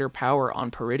greater power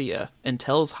on Peridia and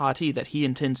tells Hati that he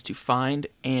intends to find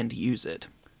and use it.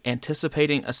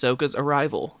 Anticipating Ahsoka's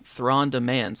arrival, Thrawn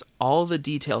demands all the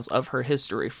details of her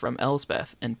history from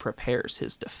Elsbeth and prepares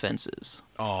his defenses.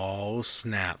 Oh,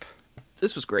 snap.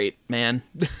 This was great, man.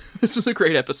 This was a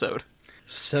great episode.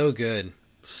 So good.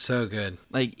 So good.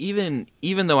 Even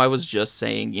though I was just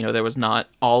saying, there was not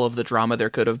all of the drama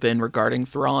there could have been regarding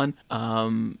Thrawn,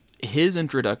 his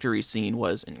introductory scene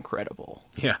was incredible.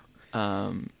 Yeah.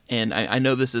 And I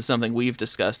know this is something we've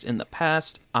discussed in the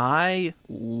past. I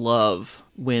love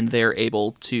when they're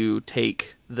able to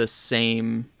take the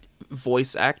same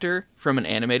voice actor from an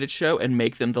animated show and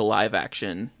make them the live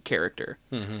action character.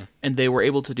 Mm-hmm. And they were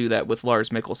able to do that with Lars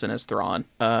Mikkelsen as Thrawn.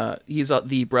 He's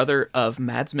the brother of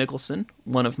Mads Mikkelsen,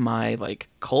 one of my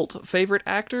cult favorite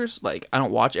actors. I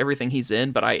don't watch everything he's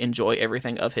in, but I enjoy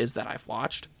everything of his that I've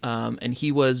watched. And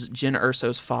he was Jyn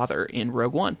Erso's father in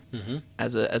Rogue One,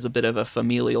 as a bit of a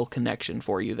familial connection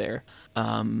for you there.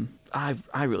 I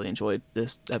really enjoyed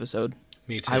this episode.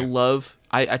 Me too.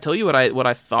 I tell you what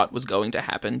I thought was going to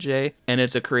happen, Jay, and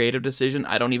it's a creative decision.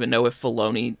 I don't even know if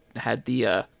Filoni had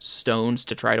the stones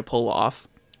to try to pull off.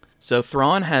 So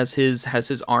Thrawn has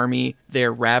his army.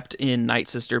 They're wrapped in Night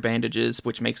Sister bandages,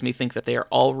 which makes me think that they are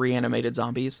all reanimated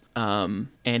zombies. And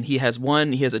he has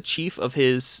a chief of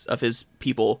his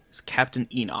people. Captain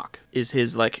Enoch is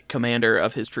his like commander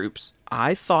of his troops.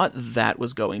 I thought that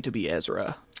was going to be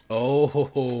Ezra.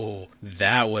 Oh,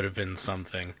 that would have been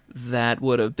something.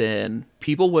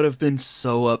 People would have been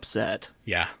so upset.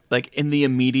 Yeah. Like, in the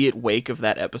immediate wake of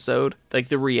that episode, like,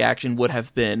 the reaction would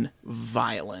have been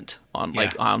violent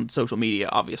on social media,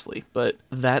 obviously. But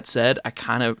that said, I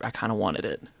kind of wanted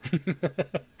it.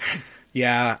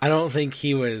 Yeah, I don't think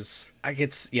he was...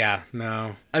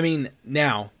 no. I mean,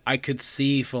 now, I could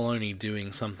see Filoni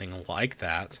doing something like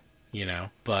that,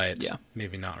 but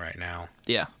maybe not right now.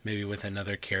 Yeah. Maybe with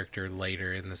another character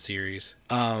later in the series.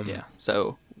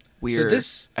 So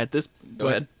go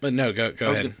ahead. But no, go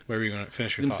ahead. Where were you going to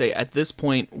finish your thought? Say, at this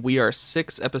point, we are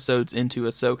 6 episodes into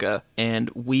Ahsoka, and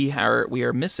we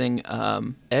are missing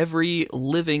every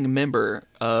living member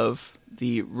of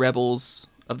the Rebels,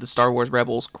 of the Star Wars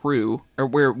Rebels crew, or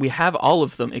where we have all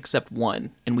of them except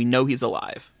one, and we know he's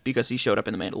alive because he showed up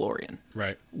in The Mandalorian.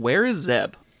 Right. Where is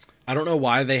Zeb? I don't know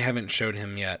why they haven't showed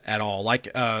him yet at all. Like,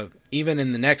 even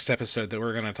in the next episode that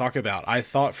we're going to talk about, I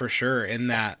thought for sure in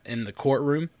the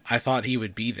courtroom, I thought he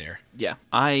would be there. Yeah.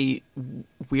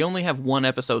 We only have 1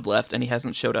 episode left and he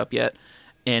hasn't showed up yet.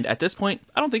 And at this point,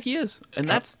 I don't think he is. And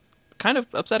that's kind of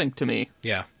upsetting to me.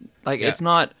 Yeah. It's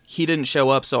not, he didn't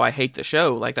show up, so I hate the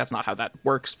show. Like, that's not how that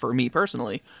works for me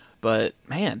personally. But,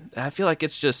 man, I feel like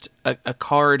it's just a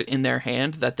card in their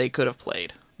hand that they could have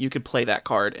played. You could play that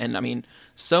card. And, I mean,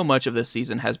 so much of this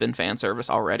season has been fan service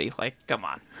already. Like, come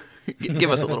on. Give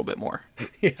us a little bit more.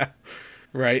 Yeah.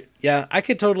 Right. Yeah, I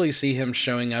could totally see him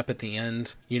showing up at the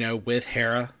end, with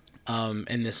Hera,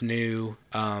 and this new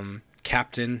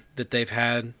captain that they've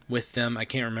had with them. I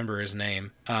can't remember his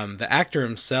name. The actor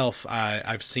himself,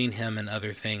 I've seen him in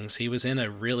other things. He was in a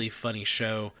really funny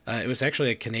show. It was actually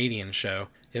a Canadian show.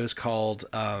 It was called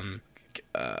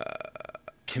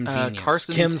Convenience.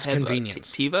 Kim's Convenience.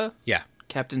 Teva? Yeah.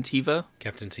 Captain Teva?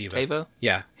 Captain Teva. Teva?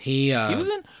 Yeah. He was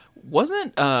in...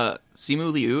 Wasn't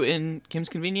Simu Liu in Kim's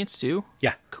Convenience too?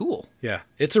 Yeah. Cool. Yeah.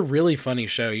 It's a really funny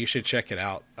show. You should check it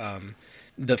out. I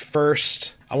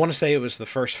want to say it was the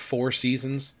first 4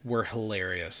 seasons were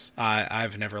hilarious.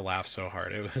 I've never laughed so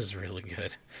hard. It was really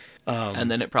good.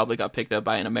 And then it probably got picked up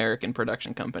by an American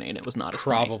production company, and it was not as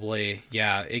probably funny.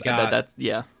 Yeah, it got that's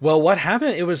yeah. Well, what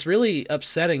happened, it was really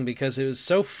upsetting because it was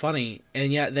so funny,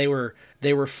 and yet they were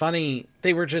funny.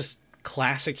 They were just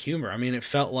classic humor. I mean, it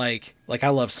felt like I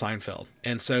love Seinfeld,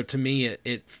 and so to me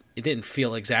it didn't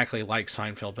feel exactly like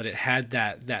Seinfeld, but it had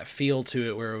that feel to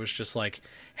it where it was just like,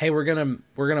 hey, we're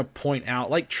gonna point out,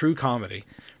 like true comedy,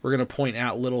 we're gonna point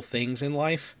out little things in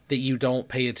life that you don't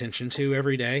pay attention to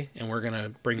every day, and we're gonna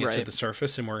bring it to the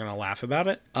surface, and we're gonna laugh about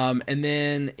it. And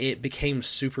then it became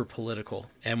super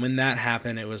political, and when that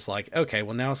happened, it was like, okay,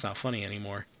 well now it's not funny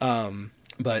anymore.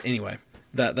 But anyway,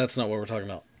 that's not what we're talking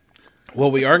about.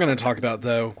 What we are going to talk about,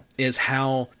 though, is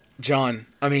how John,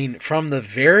 I mean, from the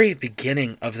very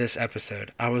beginning of this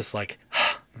episode, I was like,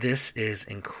 this is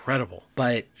incredible.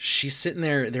 But she's sitting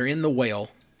there, they're in the whale,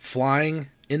 flying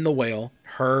in the whale,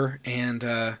 her and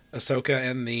Ahsoka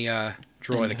and the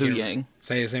droid. And Huyang.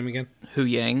 Say his name again?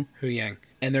 Huyang.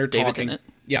 And they're David talking. Tennant.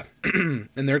 Yeah.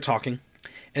 And they're talking.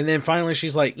 And then finally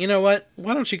she's like, you know what?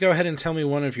 Why don't you go ahead and tell me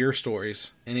one of your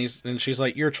stories? And she's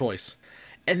like, your choice.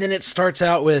 And then it starts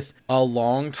out with a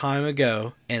long time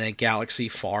ago in a galaxy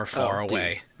far, far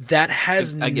away. That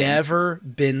has never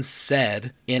been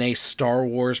said in a Star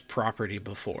Wars property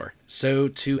before. So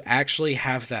to actually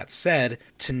have that said,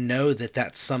 to know that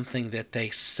that's something that they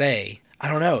say, I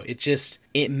don't know,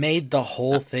 it made the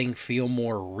whole thing feel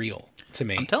more real to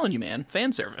me. I'm telling you, man,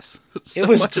 fan service. It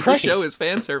was much great. of the show is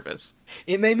fan service.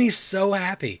 It made me so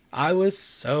happy. I was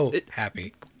so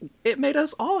happy. It made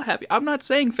us all happy. I'm not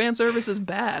saying fan service is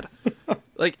bad.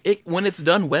 When it's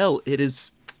done well, it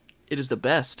is the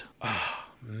best. Oh,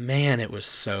 man, it was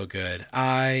so good.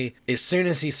 As soon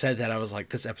as he said that, I was like,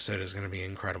 this episode is going to be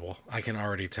incredible. I can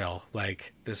already tell.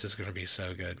 Like, this is going to be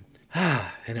so good.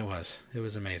 And it was. It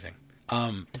was amazing.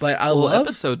 But I love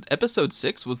episode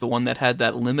 6 was the one that had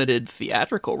that limited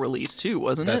theatrical release too,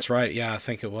 wasn't it? That's right. Yeah, I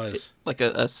think it was. Like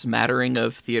a smattering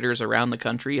of theaters around the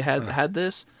country had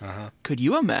this. Uh-huh. Could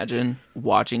you imagine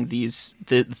watching this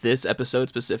episode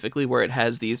specifically, where it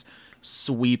has these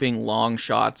sweeping long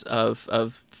shots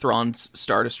of Thrawn's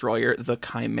Star Destroyer, the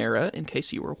Chimera, in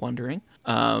case you were wondering,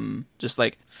 just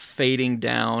like fading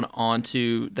down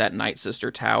onto that Night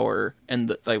Sister tower,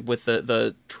 and like with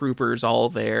the troopers all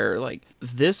there. Like,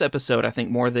 this episode, I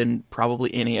think more than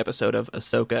probably any episode of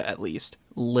Ahsoka at least,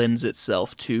 lends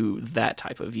itself to that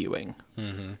type of viewing.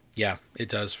 Mm-hmm. Yeah, it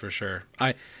does for sure.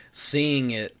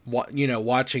 Seeing it,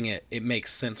 watching it, it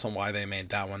makes sense on why they made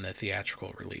that one the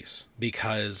theatrical release,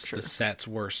 because the sets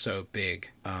were so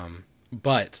big.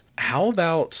 But how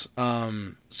about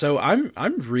so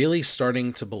I'm really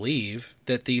starting to believe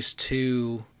that these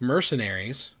two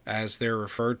mercenaries, as they're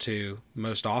referred to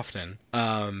most often,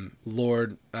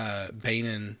 Lord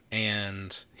Banan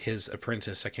and his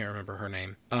apprentice, I can't remember her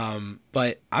name,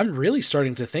 but I'm really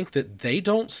starting to think that they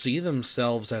don't see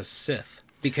themselves as Sith.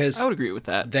 Because I would agree with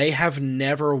that. They have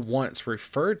never once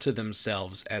referred to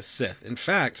themselves as Sith. In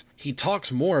fact, he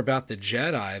talks more about the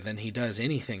Jedi than he does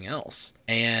anything else.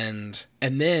 And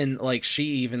then, like, she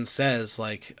even says,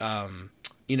 like,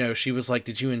 she was like,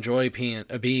 did you enjoy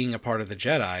being a part of the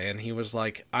Jedi? And he was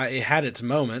like, it had its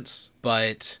moments,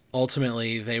 but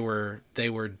ultimately they were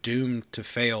doomed to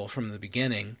fail from the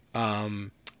beginning.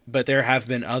 But there have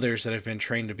been others that have been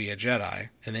trained to be a Jedi.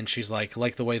 And then she's like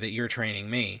the way that you're training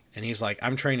me. And he's like,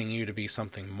 I'm training you to be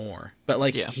something more. But,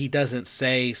 like, he doesn't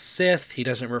say Sith. He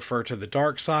doesn't refer to the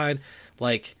dark side.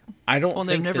 Like, I don't think... Well,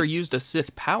 they've never used a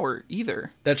Sith power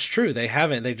either. That's true. They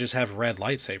haven't. They just have red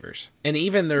lightsabers. And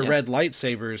even their red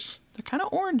lightsabers... They're kind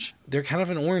of orange. They're kind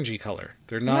of an orangey color.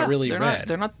 They're not really red.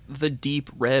 They're not the deep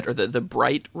red, or the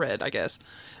bright red, I guess,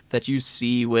 that you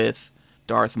see with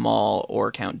Darth Maul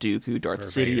or Count Dooku, Darth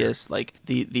Sidious, like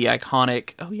the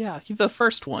iconic. Oh yeah, the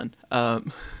first one.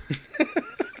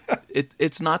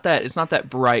 It's not that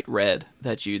bright red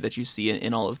that you see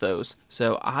in all of those.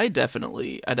 So I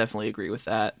definitely agree with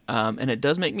that. And it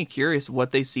does make me curious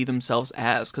what they see themselves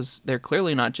as, because they're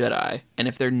clearly not Jedi, and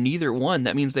if they're neither one,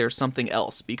 that means they're something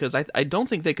else. Because I don't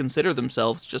think they consider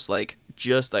themselves just like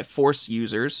Force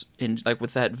users, in like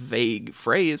with that vague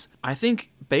phrase. I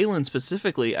think Baylan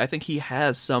specifically, I think he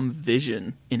has some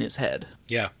vision in his head.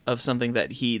 Yeah. Of something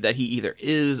that he either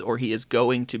is or he is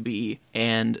going to be.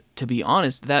 And to be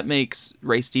honest, that makes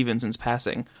Ray Stevenson's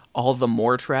passing all the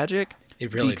more tragic.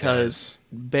 It really does. Because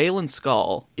Baylan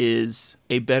Skoll is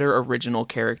a better original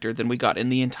character than we got in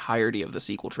the entirety of the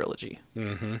sequel trilogy.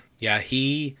 Mm-hmm. Yeah,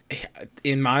 he,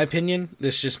 in my opinion,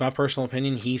 this is just my personal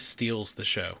opinion, he steals the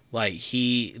show. Like,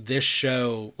 this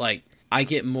show, like, I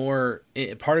get more,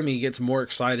 part of me gets more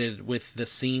excited with the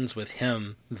scenes with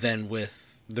him than with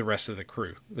the rest of the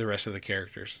crew, the rest of the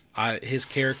characters. His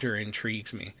character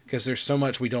intrigues me because there's so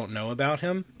much we don't know about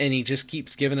him, and he just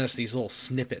keeps giving us these little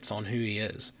snippets on who he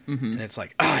is. Mm-hmm. And it's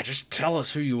like, just tell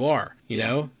us who you are, you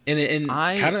know? And it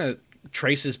kind of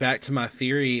traces back to my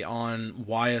theory on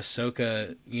why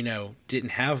Ahsoka,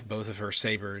 didn't have both of her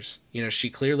sabers. She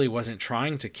clearly wasn't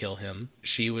trying to kill him.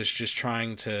 She was just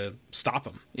trying to stop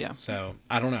him. Yeah. So,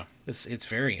 I don't know. It's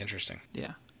very interesting.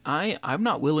 Yeah. I'm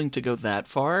not willing to go that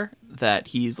far that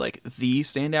he's like the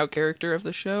standout character of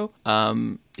the show.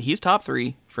 He's top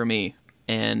 3 for me.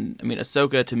 And I mean,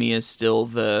 Ahsoka to me is still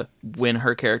when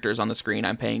her character is on the screen,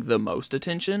 I'm paying the most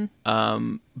attention.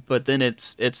 But then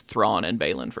it's Thrawn and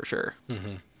Baylan for sure.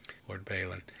 Mm-hmm. Lord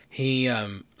Baylan. He,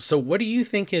 so what do you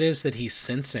think it is that he's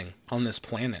sensing on this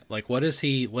planet? Like, what is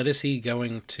he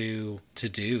going to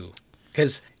do?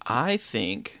 Because I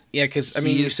think... Yeah, because, I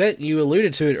mean, you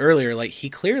alluded to it earlier, like, he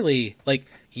clearly, like,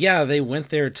 yeah, they went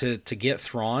there to get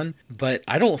Thrawn, but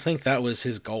I don't think that was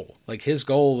his goal. Like, his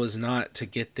goal was not to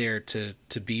get there to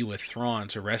be with Thrawn,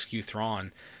 to rescue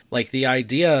Thrawn. Like, the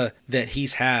idea that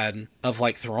he's had of,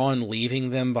 like, Thrawn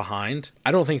leaving them behind,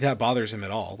 I don't think that bothers him at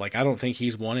all. Like, I don't think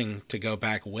he's wanting to go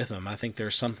back with them. I think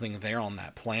there's something there on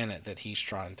that planet that he's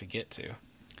trying to get to.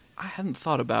 I hadn't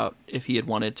thought about if he had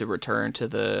wanted to return to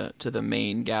the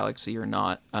main galaxy or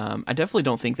not. I definitely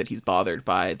don't think that he's bothered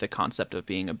by the concept of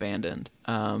being abandoned.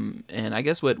 And I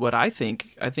guess what I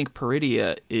think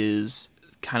Peridea is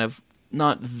kind of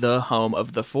not the home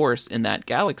of the Force in that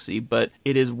galaxy, but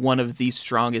it is one of the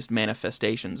strongest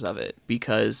manifestations of it.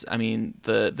 Because, I mean,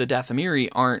 the Dathomiri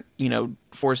aren't,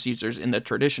 Force users in the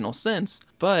traditional sense,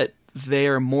 but they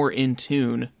are more in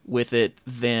tune with it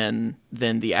than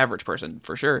the average person,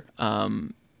 for sure.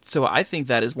 So I think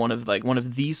that is one of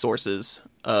the sources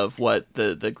of what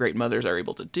the Great Mothers are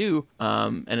able to do.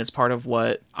 And it's part of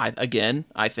what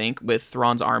I think with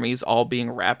Thrawn's armies all being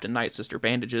wrapped in Night Sister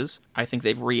bandages, I think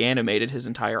they've reanimated his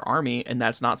entire army, and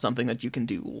that's not something that you can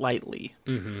do lightly.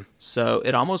 Mm-hmm. So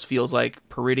it almost feels like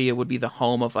Peridea would be the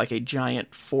home of like a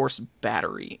giant Force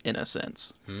battery in a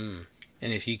sense. Mm.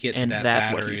 And if you get to that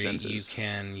battery, you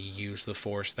can use the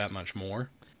Force that much more.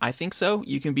 I think so.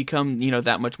 You can become,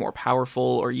 that much more powerful,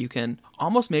 or you can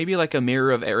almost maybe like a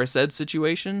Mirror of Erised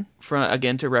situation,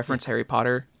 again, to reference Harry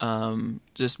Potter.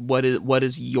 Just what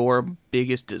is your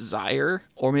biggest desire?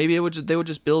 Or maybe they would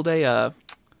just build a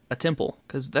temple,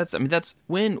 because that's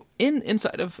when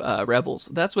inside of Rebels,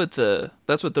 that's what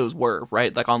those were,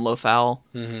 right? Like on Lothal.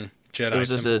 Mm-hmm. Jedi it was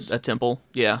just a temple.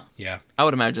 Yeah. I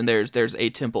would imagine there's a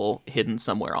temple hidden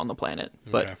somewhere on the planet.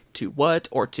 But Okay. to what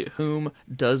or to whom?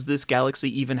 Does this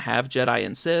galaxy even have Jedi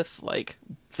and Sith? Like,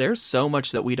 there's so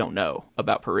much that we don't know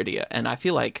about Peridia, and I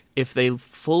feel like if they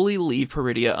fully leave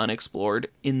Peridia unexplored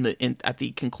at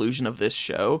the conclusion of this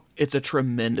show, it's a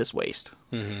tremendous waste.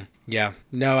 Mm-hmm. Yeah.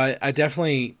 No, I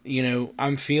definitely,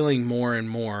 I'm feeling more and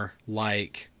more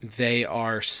like they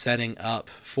are setting up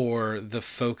for the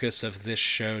focus of this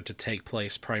show to take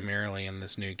place primarily in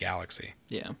this new galaxy.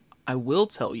 Yeah. I will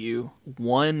tell you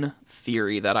one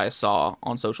theory that I saw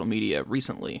on social media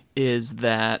recently is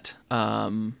that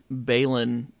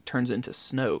Baylan turns into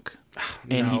Snoke,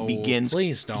 and No,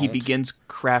 please don't. he begins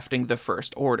crafting the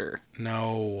First Order.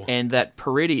 No. And that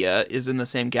Peridia is in the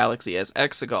same galaxy as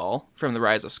Exegol from The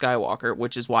Rise of Skywalker,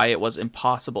 which is why it was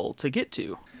impossible to get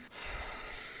to.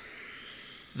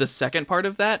 The second part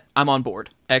of that, I'm on board.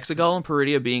 Exegol and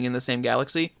Peridia being in the same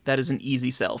galaxy, that is an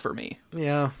easy sell for me.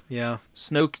 Yeah.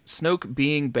 Snoke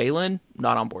being Baylan,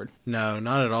 not on board. No,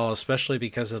 not at all, especially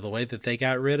because of the way that they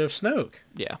got rid of Snoke.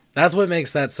 Yeah. That's what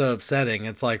makes that so upsetting.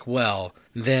 It's like, well,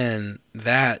 then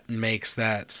that makes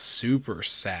that super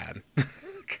sad.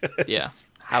 Yeah.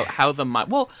 How the mind...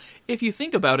 Well, if you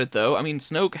think about it, though, I mean,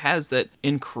 Snoke has that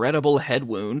incredible head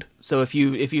wound. So if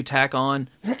you tack on...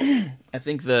 I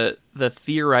think the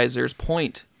theorizer's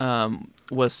point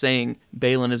was saying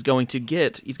Baylan is going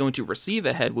to receive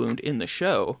a head wound in the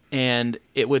show, and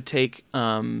it would take...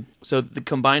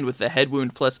 combined with the head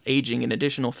wound plus aging an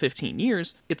additional 15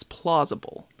 years, it's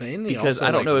plausible. Because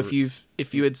I don't know if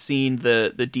you had seen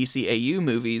the DCAU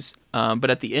movies, but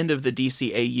at the end of the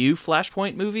DCAU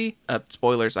Flashpoint movie,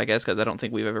 spoilers, I guess, because I don't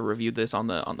think we've ever reviewed this on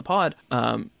the pod,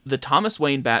 the Thomas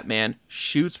Wayne Batman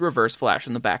shoots Reverse Flash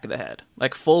in the back of the head.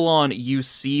 Like, full on, you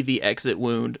see the exit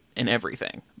wound and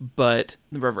everything. But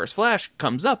the Reverse Flash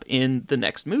comes up in the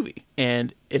next movie,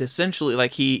 and it essentially,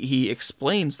 like, he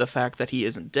explains the fact that he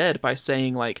isn't dead by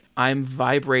saying, like, I'm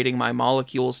vibrating my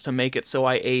molecules to make it so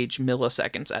I age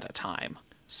milliseconds at a time.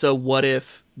 So what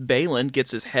if Baylan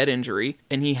gets his head injury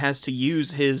and he has to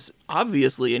use his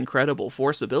obviously incredible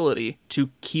force ability to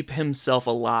keep himself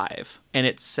alive, and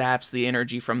it saps the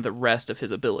energy from the rest of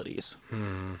his abilities?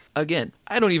 Again,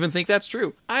 I don't even think that's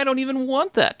true. I don't even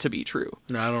want that to be true.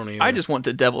 No, I don't either. I just want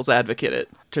to devil's advocate it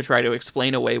to try to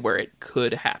explain a way where it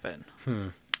could happen.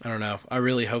 I don't know. I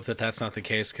really hope that that's not the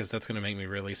case, because that's going to make me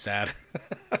really sad.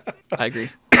 I agree.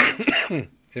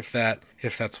 if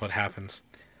that's what happens.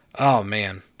 Oh,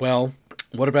 man. Well,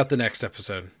 what about the next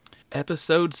episode?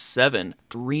 Episode 7,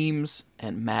 Dreams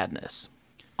and Madness.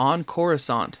 On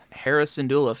Coruscant, Hera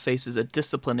Syndulla faces a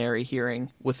disciplinary hearing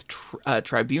with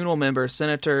tribunal member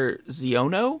Senator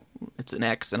Xiono. It's an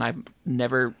X, and I'm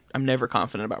never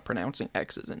confident about pronouncing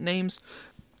X's in names.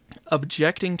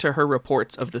 Objecting to her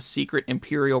reports of the secret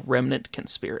Imperial Remnant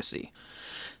conspiracy.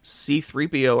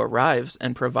 C-3PO arrives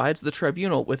and provides the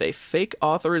tribunal with a fake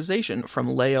authorization from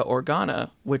Leia Organa,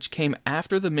 which came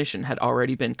after the mission had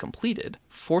already been completed,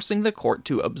 forcing the court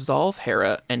to absolve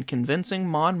Hera and convincing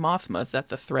Mon Mothma that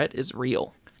the threat is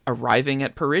real. Arriving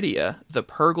at Peridia, the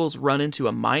Purgles run into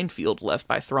a minefield left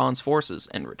by Thrawn's forces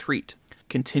and retreat.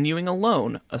 Continuing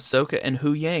alone, Ahsoka and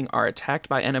Hu Yang are attacked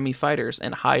by enemy fighters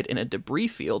and hide in a debris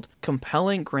field,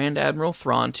 compelling Grand Admiral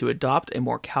Thrawn to adopt a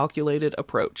more calculated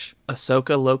approach.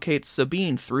 Ahsoka locates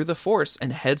Sabine through the Force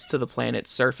and heads to the planet's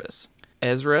surface.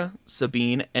 Ezra,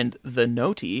 Sabine, and the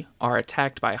Noti are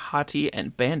attacked by Hati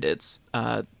and bandits,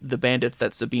 the bandits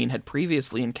that Sabine had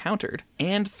previously encountered,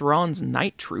 and Thrawn's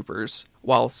night troopers,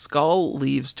 while Skull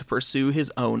leaves to pursue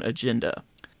his own agenda.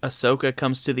 Ahsoka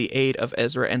comes to the aid of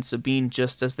Ezra and Sabine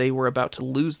just as they were about to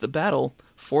lose the battle,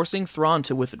 forcing Thrawn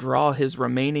to withdraw his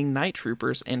remaining night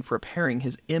troopers and preparing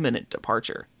his imminent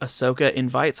departure. Ahsoka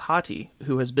invites Hati,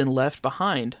 who has been left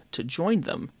behind, to join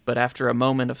them, but after a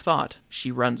moment of thought, she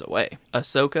runs away.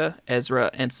 Ahsoka, Ezra,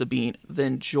 and Sabine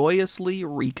then joyously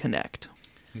reconnect.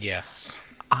 Yes.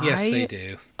 Yes, they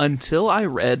do. Until I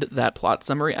read that plot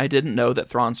summary, I didn't know that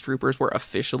Thrawn's troopers were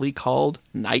officially called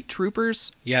Night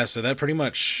Troopers. Yeah, so that pretty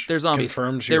much They're zombies.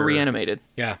 confirms They're reanimated.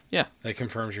 Yeah. Yeah. That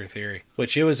confirms your theory.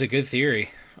 Which, it was a good theory.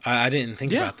 I didn't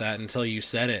think about that until you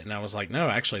said it, and I was like, no,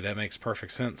 actually, that makes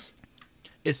perfect sense.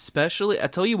 Especially, I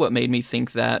tell you what made me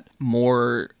think that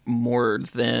more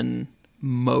than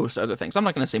most other things. I'm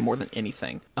not going to say more than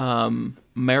anything.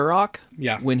 Marok,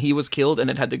 Yeah. when he was killed and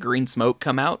it had the green smoke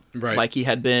come out, Right. like he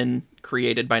had been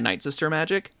created by Night Sister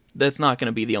magic, that's not going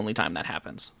to be the only time that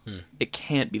happens. It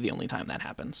can't be the only time that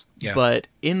happens. Yeah. But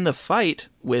in the fight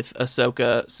with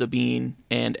Ahsoka, Sabine,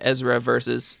 and Ezra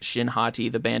versus Shin Hati,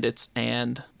 the bandits,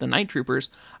 and the Night Troopers,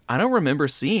 I don't remember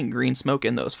seeing green smoke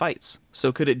in those fights.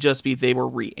 So could it just be they were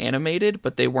reanimated,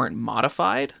 but they weren't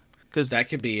modified? Because That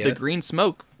could be the it. green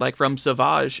smoke, like from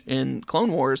Savage in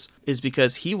Clone Wars, is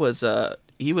because he was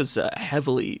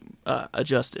heavily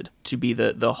adjusted to be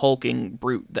the hulking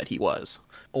brute that he was.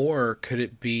 Or could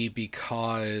it be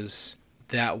because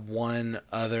that one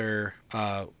other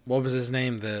what was his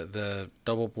name? The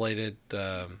double-bladed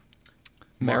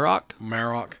Marok?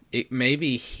 Marok.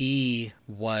 Maybe he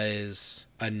was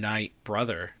a Night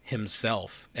brother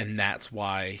himself, and that's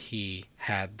why he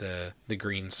had the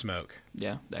green smoke.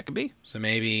 Yeah, that could be. So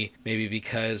maybe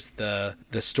because the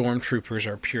stormtroopers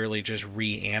are purely just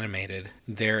reanimated,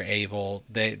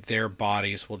 their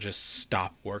bodies will just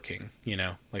stop working,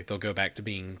 like they'll go back to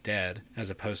being dead,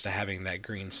 as opposed to having that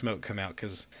green smoke come out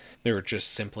because they were just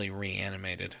simply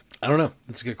reanimated. I don't know.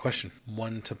 That's a good question.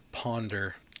 One to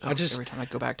ponder. Every time I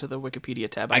go back to the Wikipedia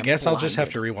tab, I guess I'll just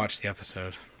have blinded. to rewatch the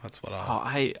episode. That's what Oh,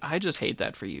 I just hate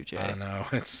that for you, Jay. I know.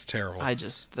 It's terrible.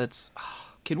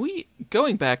 Can we,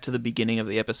 going back to the beginning of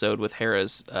the episode with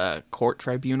Hera's court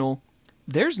tribunal,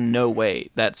 there's no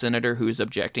way that senator who's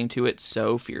objecting to it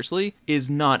so fiercely is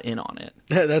not in on it.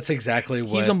 That's exactly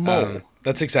what... He's a mole.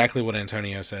 That's exactly what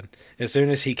Antonio said. As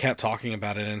soon as he kept talking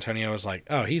about it, Antonio was like,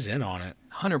 oh, he's in on it.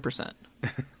 100%.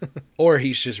 Or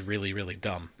he's just really, really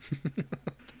dumb.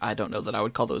 I don't know that I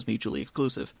would call those mutually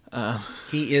exclusive.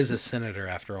 He is a senator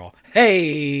after all.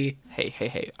 Hey!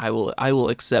 Hey. I will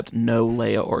accept no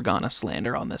Leia Organa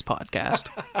slander on this podcast.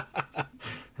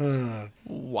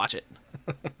 Watch it.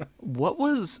 What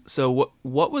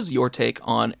was your take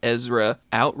on Ezra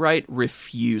outright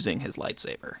refusing his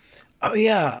lightsaber? Oh,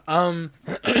 yeah.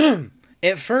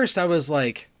 At first, I was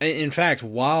like... In fact,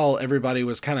 while everybody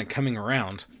was kind of coming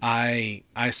around, I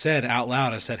said out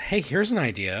loud, I said, hey, here's an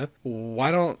idea.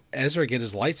 Why don't Ezra get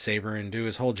his lightsaber and do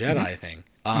his whole Jedi thing?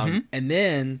 And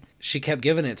then she kept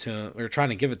giving it to him, or trying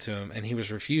to give it to him, and he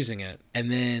was refusing it.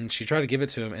 And then she tried to give it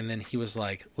to him, and then he was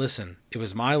like, listen, it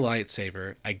was my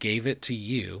lightsaber. I gave it to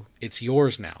you. It's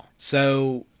yours now.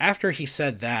 So after he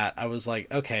said that, I was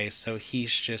like, okay, so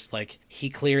he's just like, he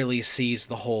clearly sees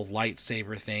the whole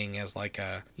lightsaber thing as like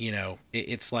a,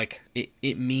 it's like,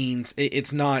 it means,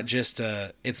 it's not just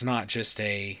a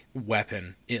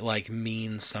weapon. It like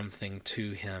means something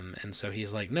to him. And so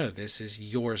he's like, no, this is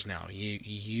yours now.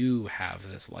 You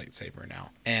have this lightsaber now.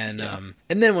 And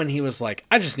and then when he was like,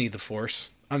 I just need the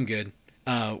Force, I'm good,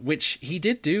 which he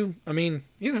did do. I mean,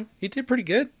 he did pretty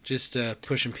good, just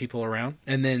pushing people around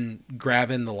and then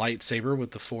grabbing the lightsaber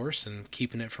with the Force and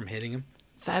keeping it from hitting him.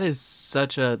 That is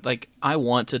such a, I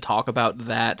want to talk about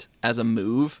that as a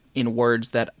move in words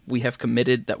that we have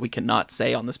committed that we cannot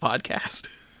say on this podcast.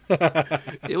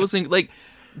 It was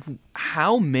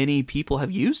how many people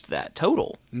have used that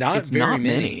total? It's very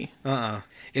many.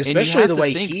 Especially the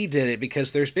way he did it,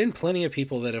 because there's been plenty of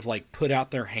people that have put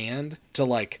out their hand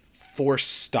to force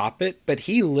stop it, but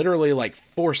he literally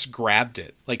force grabbed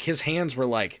it. His hands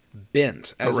were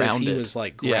bent as around if he it. was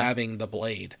grabbing the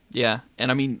blade. Yeah,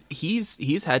 and I mean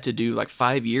he's had to do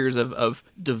 5 years of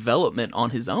development on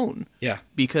his own. Yeah,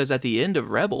 because at the end of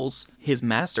Rebels, his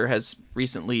master has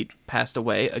recently passed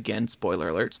away. Again,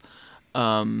 spoiler alerts.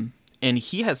 And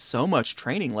he has so much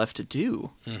training left to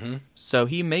do. Mm-hmm. So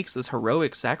he makes this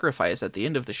heroic sacrifice at the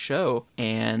end of the show,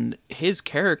 and his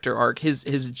character arc, his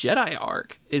Jedi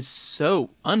arc, is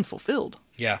so unfulfilled.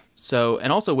 Yeah. So,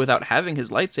 and also without having his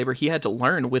lightsaber, he had to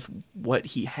learn with what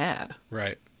he had.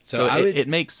 Right. So it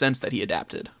makes sense that he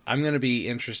adapted. I'm going to be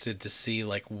interested to see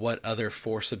what other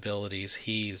Force abilities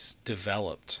he's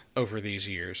developed over these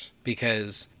years,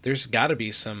 because there's got to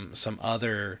be some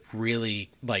other really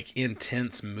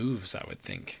intense moves, I would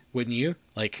think. Wouldn't you?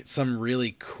 Some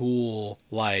really cool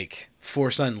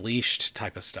Force Unleashed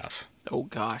type of stuff. Oh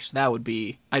gosh, I'd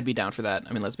be down for that.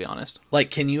 I mean, let's be honest.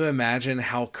 Can you imagine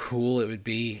how cool it would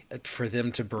be for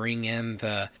them to bring in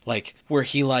the, where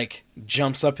he,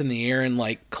 jumps up in the air and,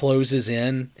 closes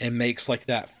in and makes,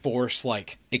 that Force,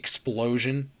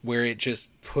 explosion where it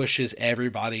just pushes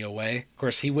everybody away? Of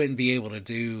course, he wouldn't be able to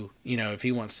do, if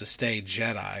he wants to stay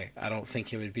Jedi, I don't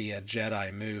think it would be a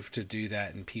Jedi move to do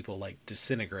that and people,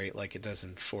 disintegrate like it does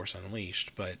in Force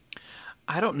Unleashed, but...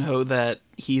 I don't know that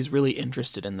he's really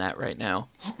interested in that right now.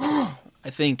 I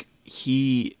think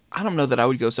I don't know that I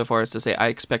would go so far as to say I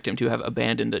expect him to have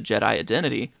abandoned a Jedi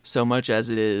identity so much as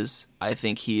it is, I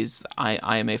think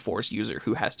I am a Force user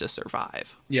who has to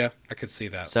survive. Yeah, I could see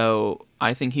that. So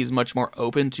I think he's much more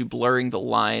open to blurring the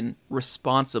line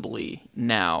responsibly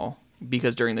now,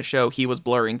 because during the show he was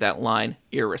blurring that line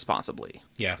irresponsibly.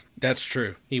 Yeah, that's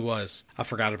true. He was. I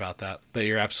forgot about that, but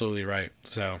you're absolutely right.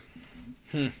 So,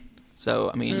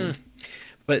 So, I mean...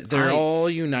 But they're all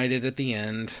united at the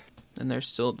end. And they're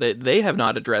still... They have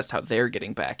not addressed how they're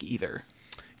getting back either.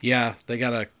 Yeah, they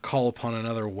gotta call upon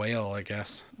another whale, I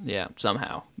guess. Yeah,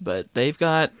 somehow. But they've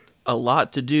got a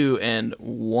lot to do and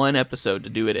one episode to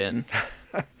do it in.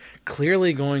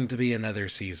 Clearly going to be another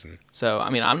season. So, I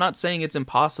mean, I'm not saying it's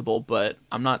impossible, but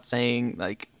I'm not saying,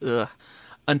 like, ugh.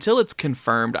 Until it's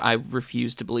confirmed, I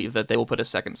refuse to believe that they will put a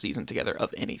second season together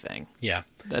of anything. Yeah.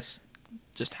 That's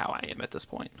just how I am at this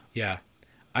point. Yeah.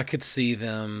 I could see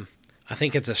them... I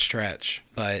think it's a stretch,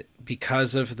 but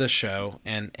because of the show,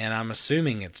 and I'm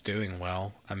assuming it's doing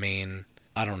well. I mean,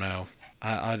 I don't know.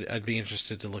 I'd be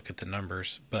interested to look at the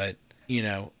numbers, but, you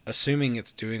know, assuming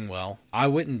it's doing well, I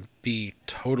wouldn't be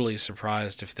totally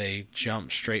surprised if they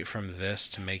jump straight from this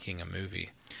to making a movie.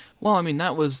 Well, I mean,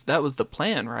 that was the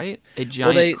plan, right? A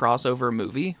giant crossover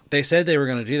movie. They said they were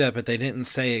going to do that, but they didn't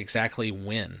say exactly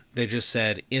when. They just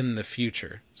said in the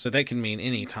future. So that can mean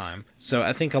any time. So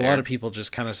I think a lot of people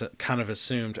just kind of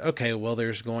assumed, okay, well,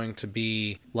 there's going to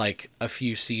be like a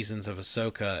few seasons of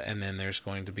Ahsoka, and then there's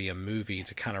going to be a movie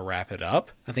to kind of wrap it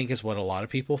up. I think is what a lot of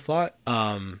people thought,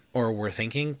 or were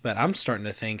thinking. But I'm starting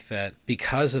to think that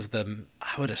because of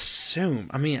I would assume,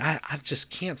 I mean, I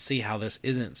just can't see how this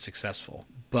isn't successful.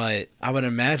 But I would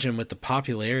imagine with the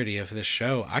popularity of this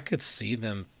show, I could see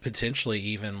them potentially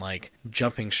even like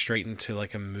jumping straight into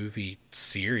like a movie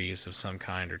series of some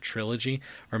kind or trilogy,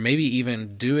 or maybe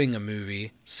even doing a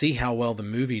movie, see how well the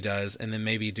movie does, and then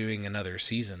maybe doing another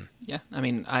season. Yeah, I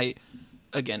mean,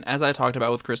 again, as I talked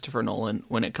about with Christopher Nolan,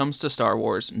 when it comes to Star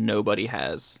Wars, nobody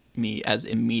has me as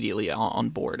immediately on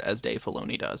board as Dave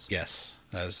Filoni does. Yes,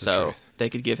 that is the truth. So they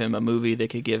could give him a movie, they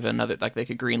could give another, like they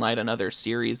could greenlight another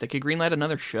series, they could greenlight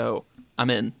another show. I'm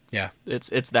in. Yeah.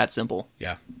 It's that simple.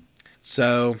 Yeah.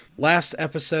 So last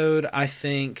episode, I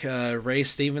think Ray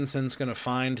Stevenson's going to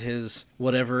find his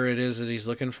whatever it is that he's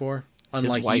looking for.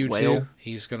 Unlike white you whale. two,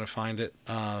 he's going to find it.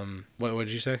 What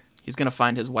did you say? He's going to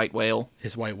find his white whale.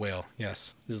 His white whale,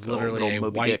 yes. It's Little literally a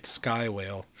Moby white Dick. sky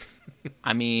whale.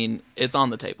 I mean, it's on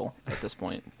the table at this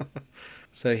point.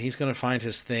 So he's going to find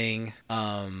his thing,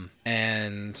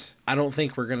 and I don't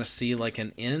think we're going to see like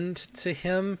an end to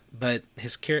him, but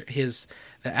the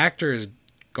actor is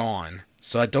gone.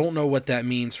 So I don't know what that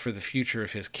means for the future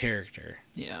of his character.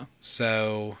 Yeah.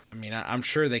 So, I mean, I'm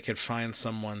sure they could find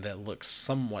someone that looks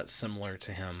somewhat similar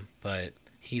to him, but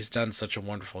he's done such a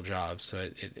wonderful job,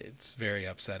 so it's very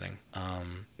upsetting.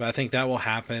 But I think that will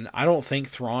happen. I don't think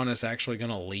Thrawn is actually going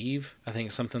to leave. I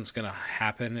think something's going to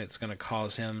happen. It's going to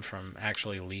cause him from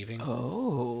actually leaving.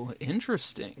 Oh,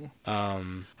 interesting.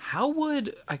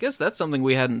 I guess that's something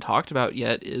we hadn't talked about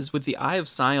yet, is with the Eye of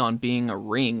Sion being a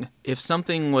ring, if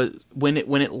something was, when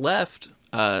it left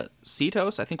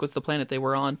Cetos, I think was the planet they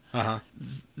were on,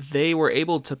 they were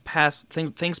able to pass,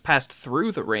 things passed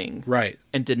through the ring. Right.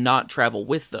 And did not travel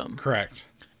with them. Correct.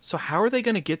 So how are they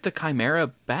going to get the Chimera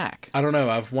back? I don't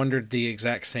know. I've wondered the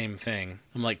exact same thing.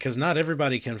 I'm like, because not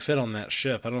everybody can fit on that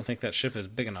ship. I don't think that ship is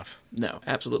big enough. No,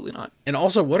 absolutely not. And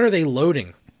also, what are they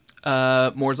loading?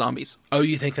 More zombies. Oh,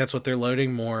 you think that's what they're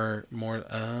loading? More.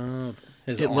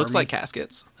 It looks like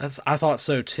caskets. I thought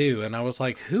so too, and I was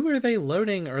like, who are they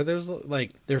loading? Are those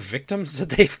like their victims that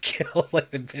they've killed?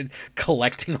 Like they've been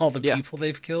collecting all the people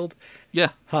they've killed? Yeah.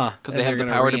 Huh. Because they have the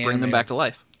power to bring them back to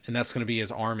life. And that's going to be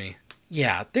his army.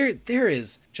 Yeah, there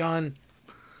is, John,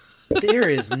 there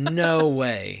is no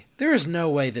way. There is no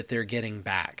way that they're getting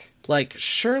back. Like,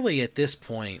 surely at this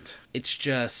point, it's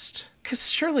just... Because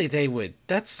surely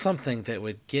that's something that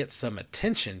would get some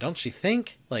attention, don't you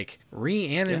think? Like,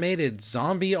 reanimated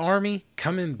zombie army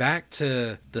coming back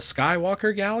to the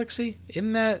Skywalker galaxy?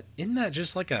 Isn't that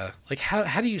just like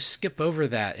how do you skip over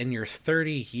that in your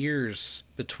 30 years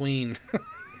between...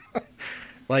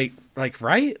 Like,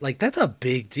 right? Like, that's a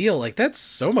big deal. Like, that's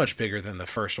so much bigger than the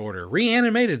First Order.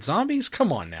 Reanimated zombies?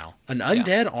 Come on now. An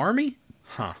undead army?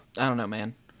 Huh. I don't know,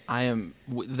 man.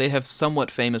 They have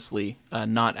somewhat famously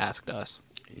not asked us.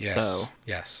 Yes. So,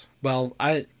 yes. Well,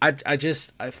 I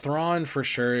Thrawn for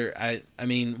sure. I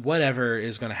mean, whatever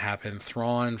is going to happen,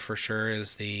 Thrawn for sure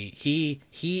is he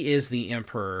is the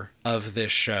emperor of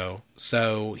this show,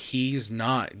 so he's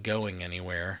not going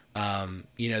anywhere.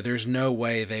 There's no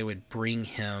way they would bring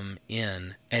him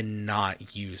in and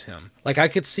not use him. Like, I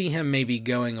could see him maybe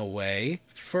going away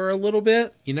for a little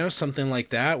bit, something like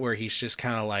that, where he's just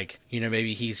kind of like,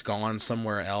 maybe he's gone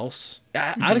somewhere else.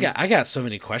 I got so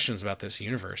many questions about this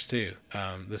universe too,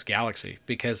 this galaxy,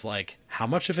 because like, how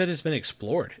much of it has been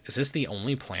explored? Is this the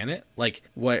only planet? Like,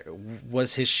 what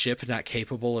was his ship not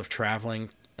capable of traveling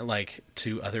like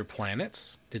to other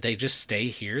planets? Did they just stay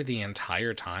here the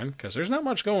entire time? Because there's not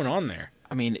much going on there.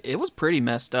 I mean, it was pretty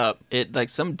messed up. It like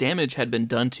some damage had been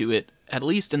done to it, at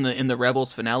least in the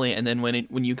Rebels finale. And then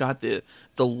when you got the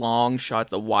long shot,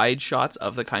 the wide shots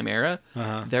of the Chimera,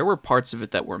 there were parts of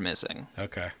it that were missing.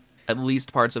 Okay. At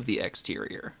least parts of the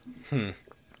exterior.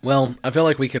 Well, I feel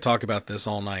like we could talk about this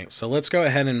all night. So let's go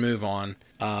ahead and move on,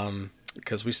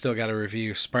 because we still got to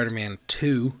review Spider-Man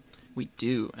 2. We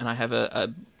do, and I have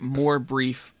a more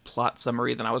brief plot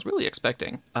summary than I was really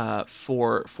expecting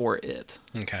for it.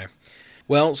 Okay.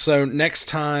 Well, so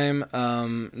next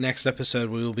episode,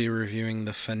 we will be reviewing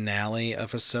the finale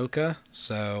of Ahsoka.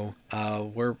 So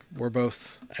we're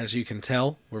both, as you can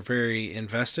tell, we're very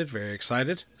invested, very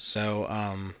excited.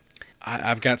 So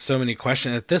I've got so many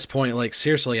questions at this point. Like,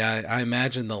 seriously, I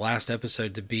imagine the last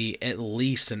episode to be at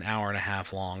least an hour and a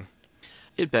half long.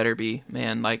 It better be,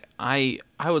 man. Like, I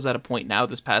was at a point now,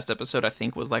 this past episode, I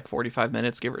think was like 45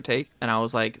 minutes, give or take. And I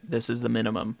was like, this is the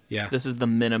minimum. Yeah. This is the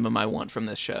minimum I want from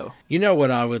this show. You know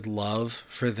what I would love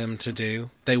for them to do?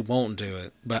 They won't do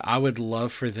it, but I would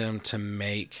love for them to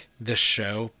make the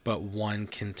show but one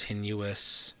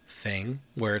continuous thing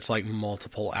where it's like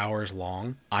multiple hours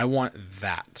long. I want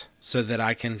that so that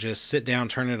I can just sit down,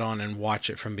 turn it on, and watch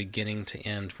it from beginning to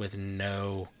end with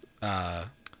no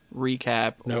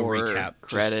recap or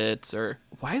credits. Or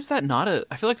why is that not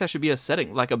I feel like that should be a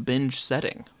setting, like a binge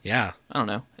setting. Yeah. I don't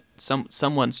know.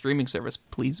 Someone streaming service,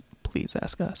 please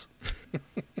ask us.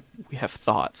 We have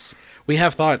thoughts.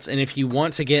 And if you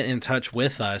want to get in touch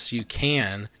with us, you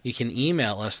can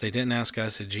email us. They didn't ask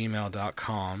us at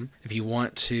gmail.com. If you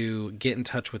want to get in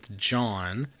touch with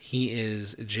John, he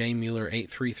is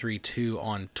jmueller8332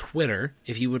 on Twitter.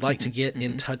 If you would like to get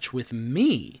in touch with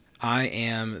me, I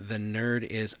am the nerd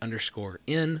is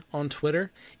 _in on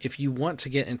Twitter. If you want to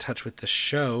get in touch with the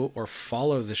show or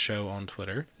follow the show on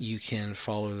Twitter, you can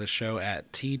follow the show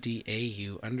at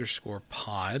TDAU_pod.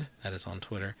 That is on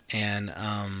Twitter. And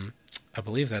I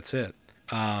believe that's it.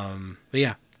 But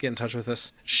yeah, get in touch with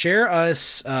us. Share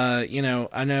us. I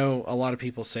know a lot of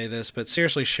people say this, but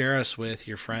seriously, share us with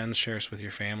your friends, share us with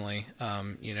your family.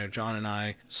 John and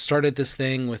I started this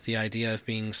thing with the idea of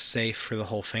being safe for the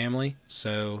whole family.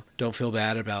 So don't feel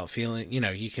bad about feeling,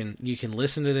 you can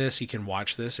listen to this. You can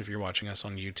watch this if you're watching us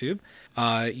on YouTube.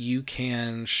 You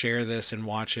can share this and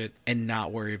watch it and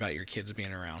not worry about your kids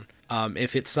being around.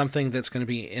 If it's something that's going to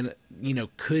be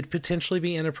could potentially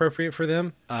be inappropriate for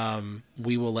them,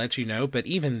 we will let you know. But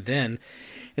even then,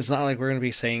 it's not like we're going to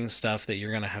be saying stuff that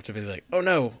you're going to have to be like, oh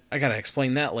no, I got to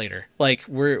explain that later. Like,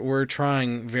 we're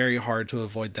trying very hard to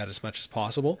avoid that as much as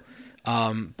possible.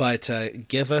 But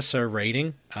give us a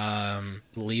rating,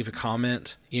 leave a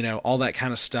comment, all that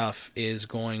kind of stuff is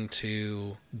going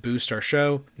to boost our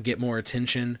show, get more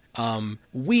attention.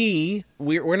 We're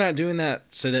not doing that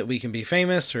so that we can be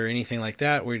famous or anything like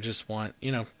that. We just want,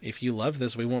 if you love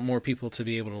this, we want more people to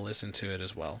be able to listen to it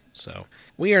as well. So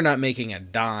we are not making a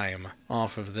dime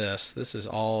off of this. This is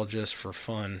all just for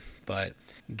fun. But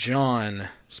John,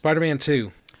 Spider-Man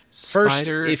 2. First,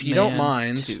 if you don't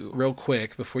mind, real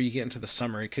quick, before you get into the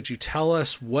summary, could you tell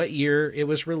us what year it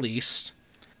was released?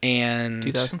 And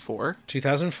 2004.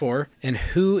 2004. And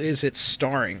who is it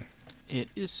starring? It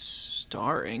is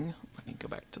starring, let me go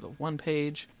back to the one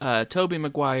page, Tobey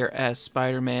Maguire as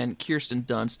Spider-Man, Kirsten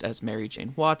Dunst as Mary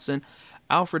Jane Watson,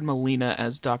 Alfred Molina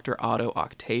as Dr. Otto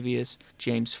Octavius,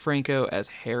 James Franco as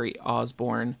Harry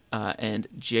Osborn, and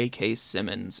J.K.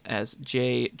 Simmons as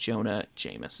J. Jonah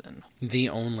Jameson. The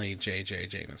only J.J.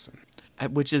 Jameson.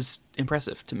 Which is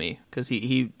impressive to me, because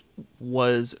he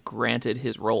was granted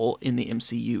his role in the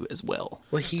MCU as well.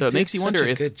 Well, so it makes you wonder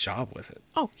if good job with it.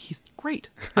 Oh, he's great.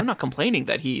 I'm not complaining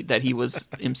that he was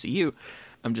MCU.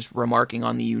 I'm just remarking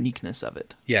on the uniqueness of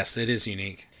it. Yes, it is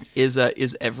unique. Is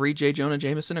every J. Jonah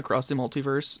Jameson across the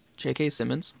multiverse J.K.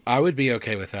 Simmons? I would be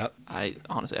okay with that. I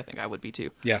think I would be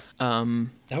too. Yeah.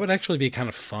 That would actually be kind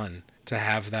of fun to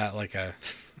have that like a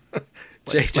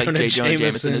J. Jonah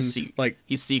Jameson is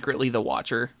he's secretly the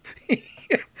Watcher.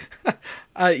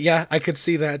 Yeah, I could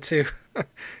see that too.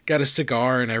 Got a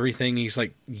cigar and everything. He's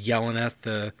like yelling at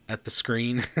the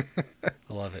screen. I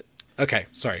love it. Okay,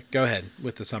 sorry. Go ahead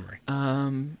with the summary.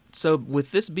 So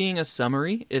with this being a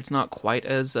summary, it's not quite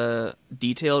as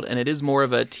detailed, and it is more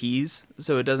of a tease,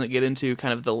 so it doesn't get into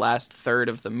kind of the last third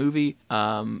of the movie.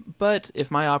 But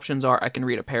if my options are I can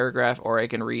read a paragraph or I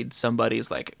can read somebody's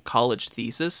like college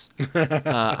thesis,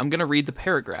 I'm going to read the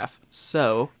paragraph.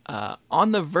 So,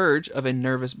 on the verge of a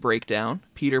nervous breakdown,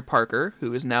 Peter Parker,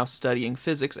 who is now studying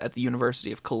physics at the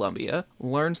University of Columbia,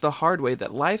 learns the hard way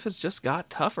that life has just got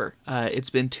tougher. It's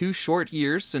been 2 short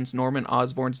years since Norman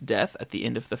Osborn's death at the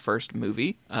end of the first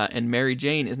movie, and Mary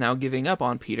Jane is now giving up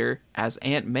on Peter as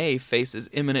Aunt May faces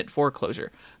imminent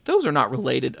foreclosure. Those are not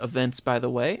related events, by the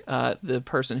way. The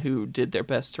person who did their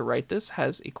best to write this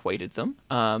has equated them.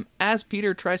 As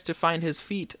Peter tries to find his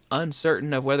feet,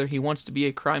 uncertain of whether he wants to be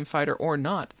a crime fighter or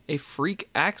not, a freak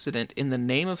accident in the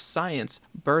name of science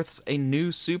births a new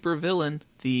supervillain,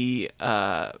 the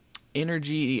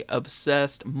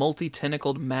energy-obsessed,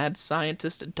 multi-tentacled mad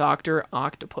scientist Dr.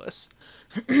 Octopus.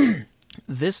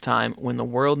 This time, when the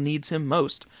world needs him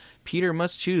most, Peter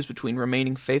must choose between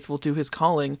remaining faithful to his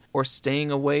calling or staying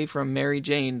away from Mary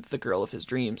Jane, the girl of his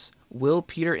dreams. Will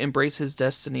Peter embrace his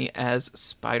destiny as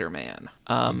Spider-Man?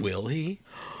 Will he?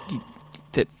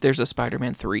 There's a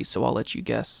Spider-Man 3, so I'll let you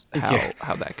guess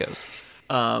how that goes.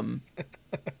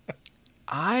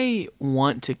 I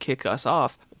want to kick us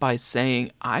off by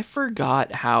saying I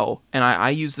forgot how, and I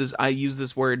use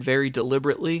this word very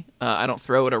deliberately. I don't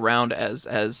throw it around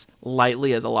as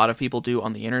lightly as a lot of people do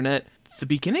on the internet. The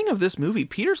beginning of this movie,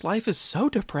 Peter's life is so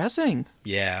depressing.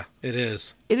 Yeah, it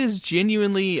is. It is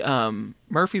genuinely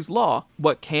Murphy's Law.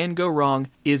 What can go wrong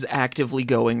is actively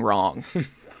going wrong.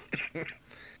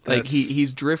 Like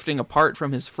he's drifting apart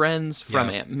from his friends, from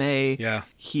Aunt May. Yeah.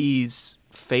 He's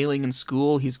failing in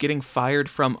school. He's getting fired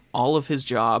from all of his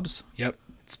jobs. Yep.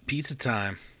 It's pizza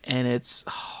time. And it's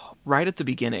right at the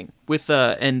beginning.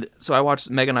 And so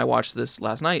Meg and I watched this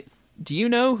last night. Do you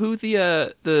know who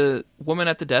the woman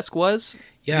at the desk was?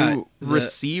 Yeah. Who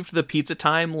received the pizza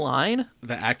time line?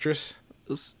 The actress? It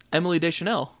was Emily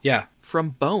Deschanel. Yeah.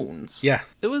 From Bones. Yeah.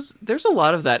 There's a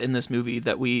lot of that in this movie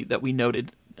that we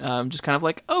noted. Just kind of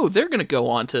like, oh, they're going to go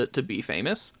on to be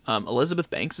famous. Elizabeth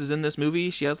Banks is in this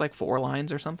movie. She has like 4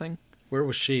 lines or something. Where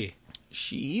was she?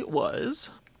 She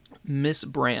was Miss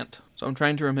Brandt. So I'm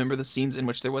trying to remember the scenes in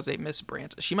which there was a Miss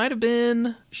Brandt. She might have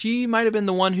been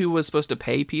the one who was supposed to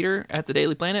pay Peter at the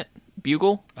Daily Planet.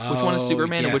 Bugle? Which one is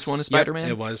Superman and which one is Spider-Man?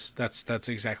 Yep, it was. That's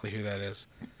exactly who that is.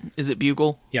 Is it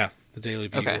Bugle? Yeah, the Daily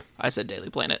Bugle. Okay, I said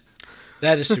Daily Planet.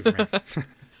 That is Superman.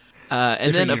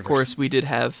 And then, of course, we did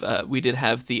have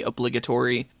the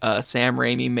obligatory Sam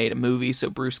Raimi made a movie,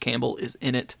 so Bruce Campbell is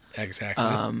in it. Exactly.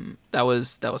 That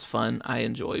was fun. I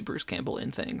enjoy Bruce Campbell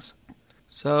in things.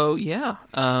 So yeah,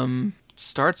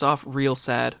 starts off real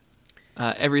sad.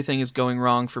 Everything is going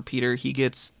wrong for Peter. He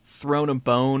gets thrown a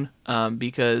bone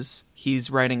because he's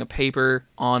writing a paper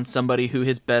on somebody who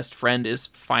his best friend is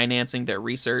financing their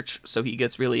research. So he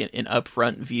gets really an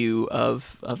upfront view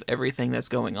of everything that's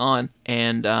going on.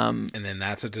 And then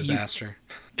that's a disaster.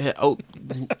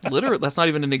 Literally, that's not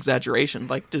even an exaggeration.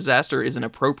 Like, disaster is an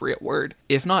appropriate word,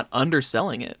 if not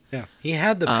underselling it. Yeah. He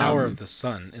had the power of the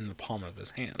sun in the palm of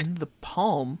his hand. In the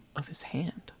palm of his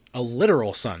hand. A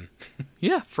literal sun.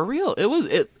 Yeah, for real.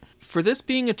 For this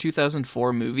being a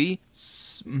 2004 movie,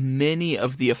 many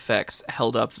of the effects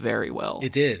held up very well.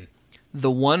 It did.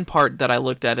 The one part that I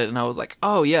looked at it and I was like,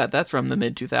 oh yeah, that's from the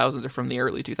mid 2000s or from the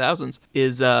early 2000s,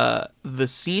 is the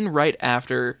scene right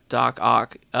after Doc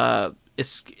Ock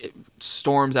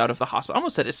storms out of the hospital. I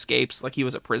almost said escapes, like he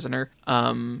was a prisoner.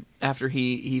 After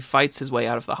he fights his way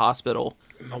out of the hospital.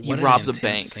 He robs a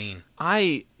bank. Scene.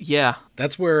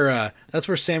 That's where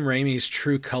Sam Raimi's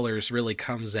true colors really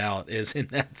comes out, is in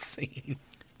that scene.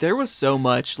 There was so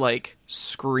much like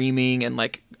screaming and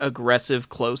like aggressive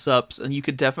close-ups, and you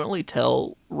could definitely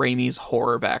tell Raimi's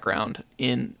horror background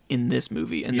in this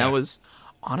movie, and that was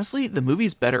honestly the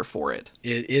movie's better for it.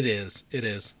 It is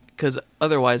because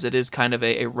otherwise it is kind of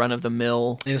a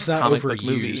run-of-the-mill and it's not comic overused book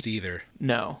movie either.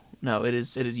 No, it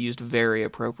is used very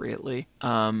appropriately.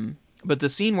 But the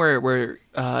scene where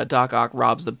Doc Ock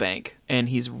robs the bank and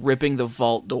he's ripping the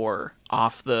vault door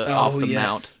off the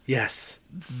mount. Yes.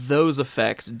 Those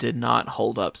effects did not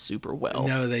hold up super well.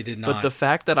 No, they did not. But the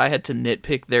fact that I had to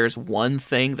nitpick there's one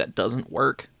thing that doesn't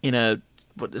work in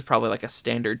what is probably like a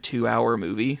standard 2-hour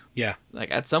movie. Yeah.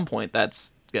 Like at some point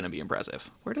that's going to be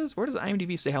impressive. Where does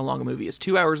IMDb say how long a movie is?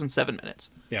 2 hours and 7 minutes.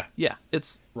 Yeah. Yeah,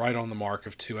 it's right on the mark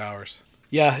of 2 hours.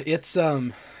 Yeah, it's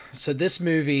So this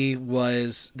movie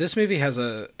has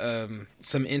a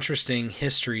some interesting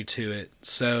history to it.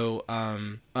 So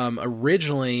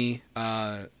originally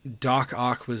Doc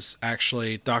Ock was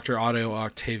actually Dr. Otto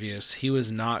Octavius. He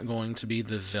was not going to be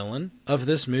the villain of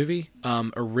this movie.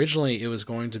 Originally it was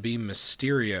going to be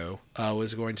Mysterio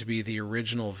was going to be the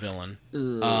original villain.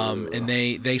 And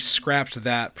they scrapped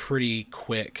that pretty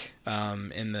quick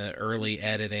in the early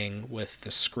editing with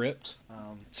the script.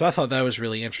 So I thought that was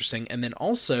really interesting. And then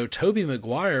also, Tobey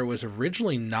Maguire was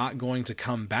originally not going to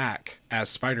come back as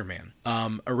Spider-Man.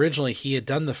 Originally, he had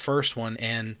done the first one,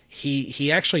 and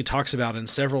he actually talks about in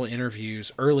several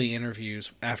interviews, early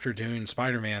interviews after doing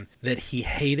Spider-Man, that he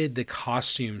hated the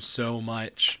costume so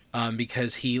much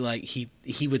because he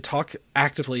would talk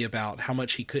actively about how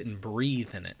much he couldn't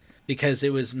breathe in it. Because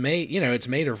it was made, it's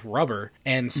made of rubber.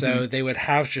 And so they would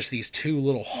have just these two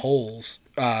little holes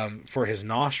for his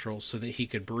nostrils so that he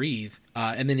could breathe.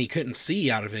 And then he couldn't see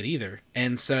out of it either.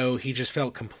 And so he just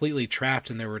felt completely trapped.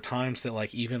 And there were times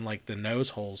that even the nose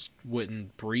holes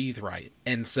wouldn't breathe right.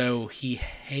 And so he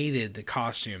hated the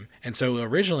costume. And so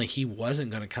originally he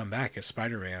wasn't going to come back as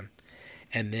Spider-Man.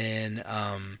 And then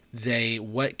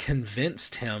what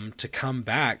convinced him to come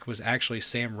back was actually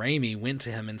Sam Raimi went to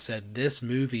him and said, this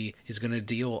movie is going to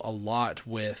deal a lot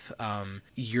with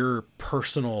your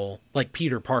personal, like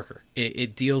Peter Parker.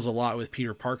 It deals a lot with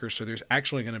Peter Parker. So there's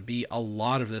actually going to be a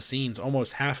lot of the scenes,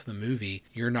 almost half the movie,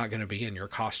 you're not going to be in your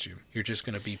costume. You're just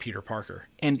going to be Peter Parker.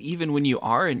 And even when you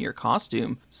are in your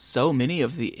costume, so many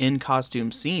of the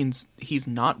in-costume scenes, he's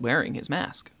not wearing his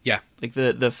mask. Yeah. Like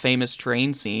the famous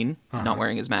train scene, not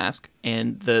wearing his mask,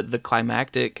 and the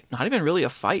climactic, not even really a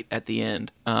fight at the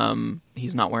end,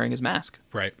 he's not wearing his mask.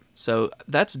 Right. So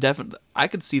that's definitely, I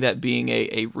could see that being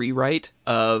a rewrite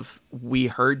of, we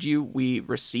heard you, we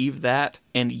received that,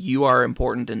 and you are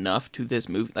important enough to this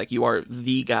movie. Like, you are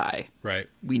the guy. Right.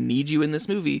 We need you in this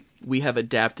movie. We have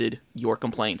adapted your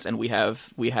complaints, and we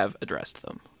have addressed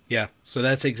them. Yeah, so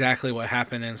that's exactly what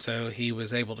happened, and so he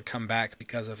was able to come back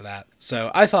because of that. So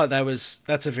I thought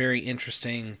that's a very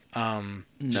interesting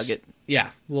nugget.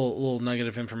 Yeah, little nugget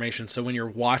of information. So when you're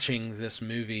watching this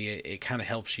movie, it kind of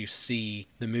helps you see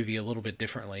the movie a little bit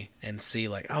differently and see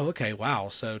oh, okay, wow.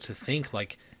 So to think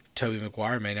Tobey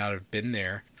Maguire may not have been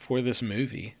there for this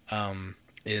movie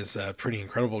is pretty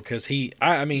incredible because he's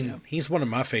one of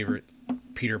my favorite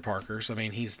Peter Parkers. I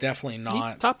mean, he's definitely not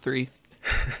He's top 3.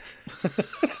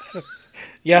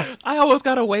 Yeah. I almost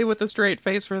got away with a straight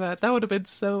face for that. That would have been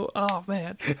so... Oh,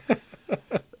 man.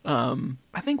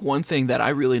 I think one thing that I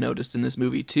really noticed in this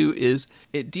movie, too, is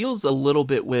it deals a little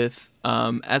bit with,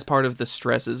 as part of the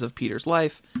stresses of Peter's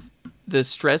life, the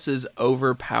stresses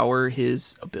overpower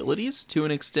his abilities to an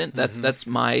extent. That's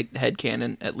my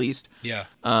headcanon, at least. Yeah.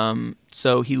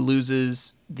 So he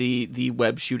loses the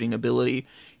web shooting ability.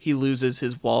 He loses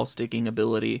his wall sticking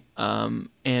ability.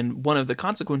 And one of the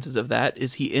consequences of that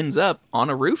is he ends up on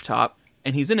a rooftop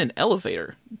and he's in an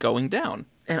elevator going down.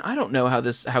 And I don't know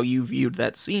how you viewed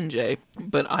that scene, Jay,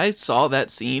 but I saw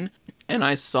that scene and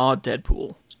I saw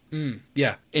Deadpool.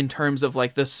 Yeah. In terms of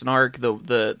the snark,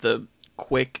 the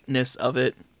quickness of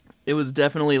it. It was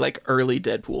definitely early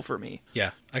Deadpool for me.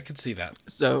 Yeah, I could see that.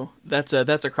 So that's a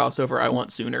crossover I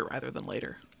want sooner rather than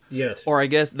later. Yes. Or I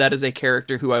guess that is a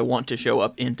character who I want to show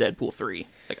up in Deadpool 3.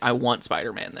 I want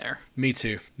Spider-Man there. Me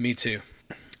too.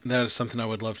 That is something I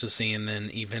would love to see, and then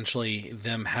eventually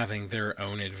them having their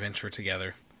own adventure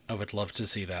together. I would love to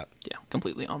see that. Yeah,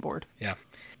 completely on board. Yeah.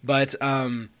 But,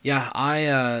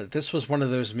 this was one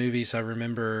of those movies I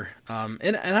remember,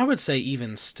 and I would say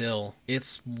even still,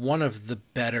 it's one of the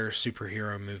better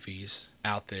superhero movies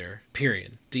out there,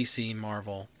 period. DC,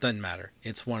 Marvel, doesn't matter.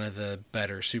 It's one of the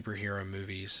better superhero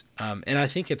movies. And I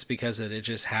think it's because it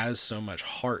just has so much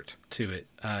heart to it.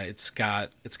 It's got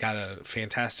a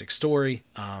fantastic story,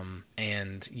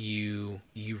 and you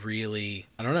really,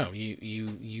 I don't know,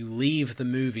 you leave the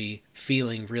movie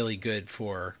feeling really good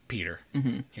for Peter.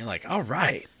 Mm-hmm. You're like, all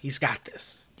right, he's got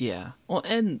this. Yeah. Well,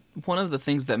 and one of the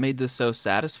things that made this so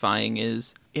satisfying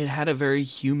is it had a very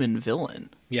human villain.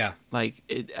 Yeah.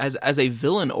 As a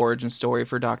villain origin story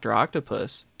for Dr.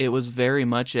 Octopus, it was very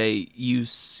much you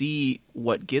see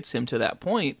what gets him to that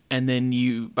point, and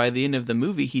then by the end of the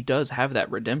movie, he does have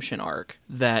that redemption arc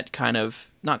that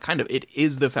it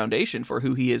is the foundation for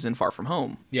who he is in Far From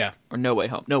Home. Yeah. Or No Way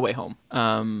Home.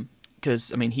 Because,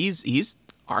 he's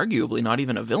arguably not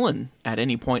even a villain at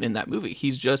any point in that movie.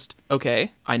 He's just,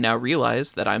 okay, I now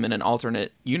realize that I'm in an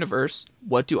alternate universe.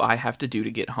 What do I have to do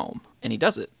to get home? And he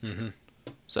does it. Mm-hmm.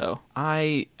 So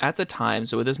at the time,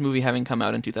 with this movie having come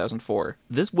out in 2004,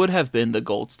 this would have been the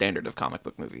gold standard of comic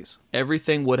book movies.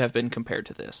 Everything would have been compared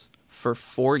to this for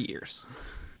 4 years.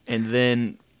 And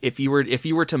then if you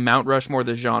were to Mount Rushmore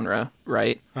the genre,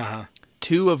 right? Uh-huh.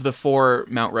 2 of the 4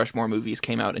 Mount Rushmore movies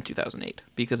came out in 2008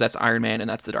 because that's Iron Man and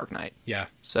that's The Dark Knight. Yeah.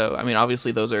 So, I mean,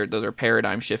 obviously those are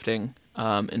paradigm shifting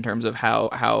in terms of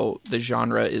how the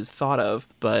genre is thought of,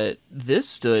 but this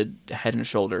stood head and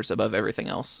shoulders above everything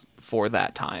else for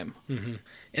that time. Mm-hmm.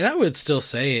 And I would still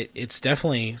say it's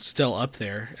definitely still up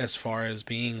there as far as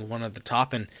being one of the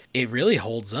top, and it really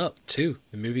holds up too.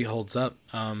 The movie holds up.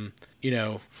 I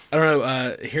don't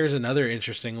know. Here's another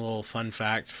interesting little fun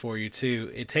fact for you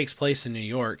too. It takes place in New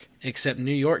York, except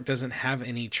New York doesn't have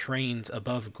any trains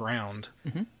above ground,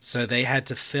 so they had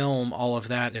to film all of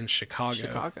that in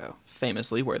Chicago.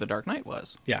 Famously where The Dark Knight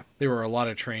was. Yeah, there were a lot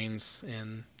of trains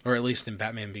or at least in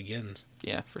Batman Begins.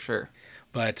 Yeah, for sure.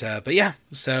 But yeah,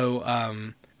 so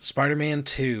Spider-Man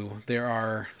 2, there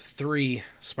are 3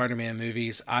 Spider-Man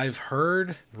movies. I've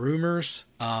heard rumors.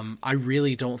 I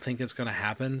really don't think it's going to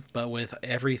happen, but with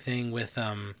everything with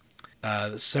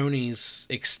Sony's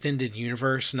extended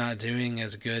universe not doing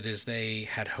as good as they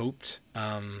had hoped,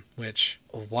 which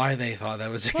why they thought that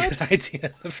was a good idea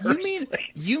in the first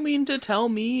place. You mean to tell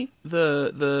me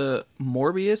the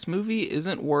Morbius movie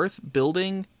isn't worth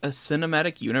building a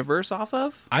cinematic universe off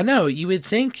of? I know, you would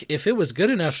think if it was good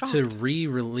enough to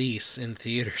re-release in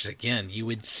theaters again, you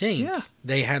would think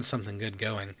they had something good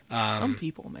going. Some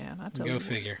people, man, I tell you. Go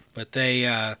figure. But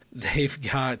they've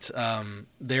got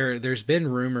there's been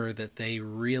rumor that they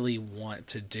really want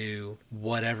to do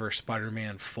whatever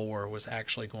Spider-Man 4 was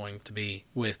actually going to be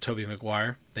with Tobey Maguire.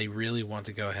 They really want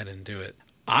to go ahead and do it.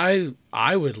 I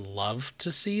would love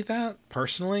to see that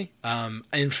personally.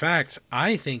 In fact,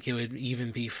 I think it would even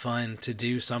be fun to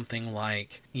do something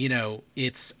like,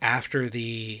 it's after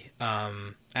the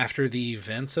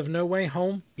events of No Way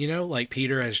Home, like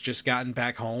Peter has just gotten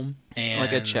back home and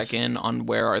like a check-in on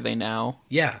where are they now.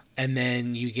 Yeah. And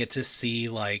then you get to see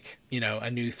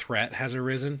a new threat has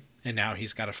arisen and now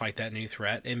he's got to fight that new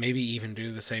threat, and maybe even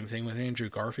do the same thing with Andrew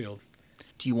Garfield.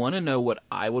 Do you want to know what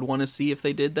I would want to see if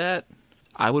they did that?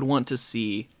 I would want to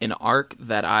see an arc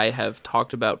that I have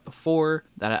talked about before,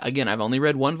 that, again, I've only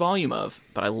read 1 volume of,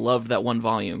 but I loved that 1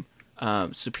 volume,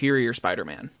 Superior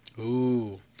Spider-Man.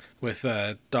 Ooh, with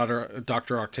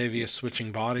Dr. Octavius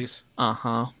switching bodies?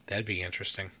 Uh-huh. That'd be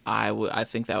interesting. I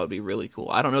think that would be really cool.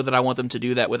 I don't know that I want them to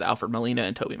do that with Alfred Molina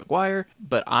and Tobey Maguire,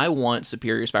 but I want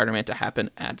Superior Spider-Man to happen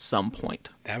at some point.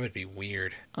 That would be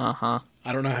weird. Uh-huh.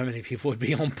 I don't know how many people would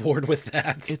be on board with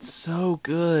that. It's so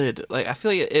good. Like, I feel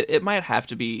like it might have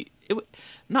to be... It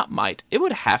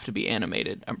would have to be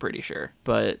animated, I'm pretty sure.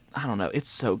 But, I don't know. It's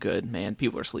so good, man.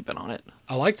 People are sleeping on it.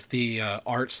 I liked the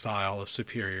art style of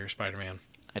Superior Spider-Man.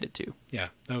 I did too. Yeah,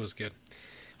 that was good.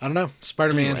 I don't know.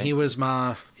 Spider-Man, Anyway. he was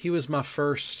my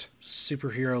first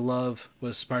superhero love,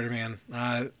 was Spider-Man.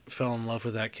 I fell in love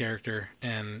with that character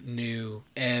and knew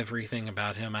everything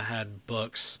about him. I had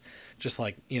books, just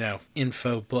like,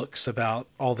 info books about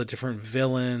all the different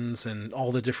villains and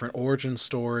all the different origin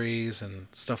stories and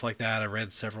stuff like that. I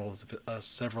read several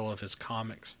of his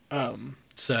comics.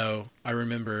 So I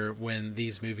remember when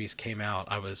these movies came out,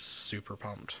 I was super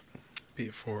pumped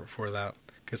for that.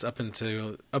 Because up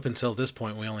until this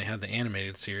point, we only had the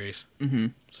animated series. Mm-hmm.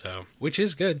 So, which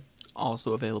is good.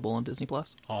 Also available on Disney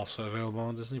Plus. Also available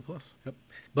on Disney Plus. Yep.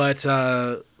 But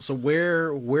so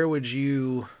where would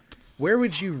you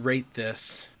rate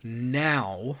this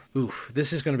now? Oof,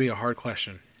 this is going to be a hard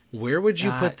question. Where would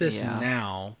you put this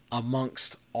now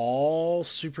amongst all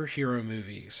superhero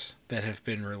movies that have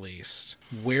been released?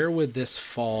 Where would this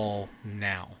fall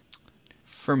now?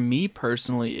 For me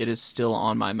personally, it is still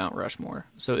on my Mount Rushmore.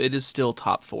 So it is still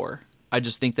top 4. I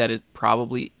just think that it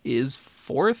probably is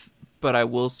 4th, but I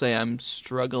will say I'm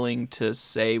struggling to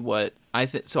say what I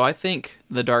think. So I think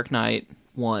The Dark Knight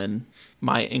 1,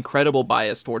 my incredible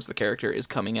bias towards the character, is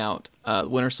coming out.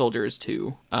 Winter Soldier is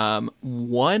 2.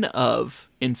 One of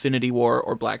Infinity War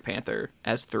or Black Panther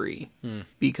as 3.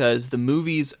 Because the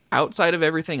movies, outside of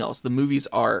everything else, the movies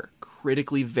are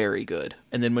critically very good.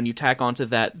 And then when you tack onto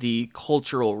that the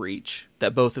cultural reach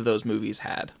that both of those movies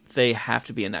had, they have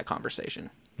to be in that conversation.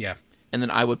 Yeah. And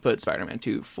then I would put Spider-Man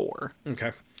 2 4.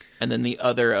 Okay. And then the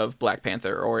other of Black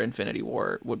Panther or Infinity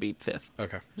War would be 5th.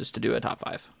 Okay. Just to do a top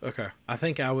 5. Okay. I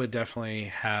think I would definitely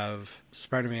have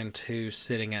Spider-Man 2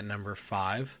 sitting at number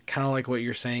 5. Kind of like what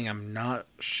you're saying. I'm not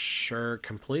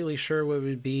completely sure what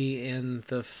would be in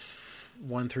the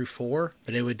 1 through 4,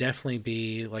 but it would definitely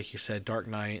be, like you said, Dark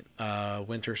Knight,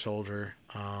 Winter Soldier,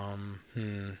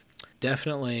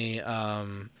 definitely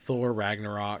Thor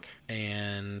Ragnarok,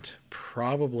 and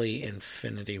probably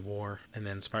Infinity War, and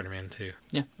then Spider-Man 2.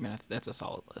 Yeah, I mean, that's a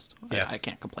solid list. Yeah. I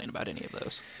can't complain about any of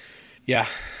those. Yeah,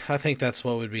 I think that's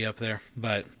what would be up there,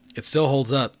 but it still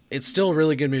holds up. It's still a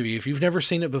really good movie. If you've never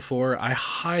seen it before, I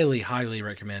highly, highly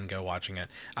recommend go watching it.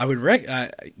 I would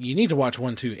you need to watch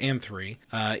 1, 2, and 3,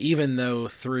 even though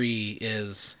 3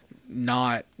 is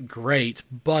not great,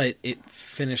 but it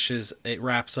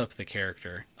wraps up the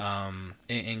character,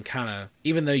 and kind of,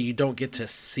 even though you don't get to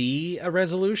see a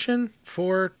resolution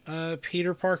for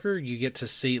Peter Parker, you get to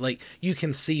see, like, you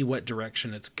can see what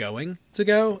direction it's going to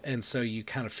go, and so you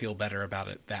kind of feel better about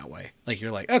it that way. Like,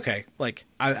 you're like, okay, like,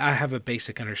 I have a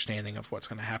basic understanding of what's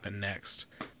going to happen next.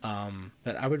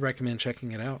 But I would recommend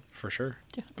checking it out for sure.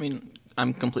 Yeah, I mean,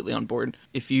 I'm completely on board.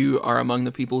 If you are among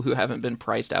the people who haven't been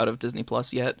priced out of Disney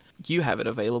Plus yet, you have it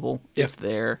available. Yeah. It's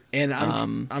there. And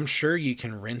I'm sure you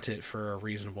can rent it for a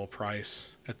reasonable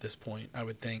price at this point, I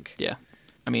would think. Yeah.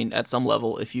 I mean, at some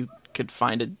level, if you could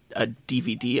find a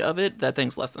DVD of it, that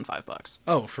thing's less than $5.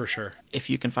 Oh, for sure. If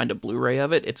you can find a Blu-ray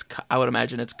of it, I would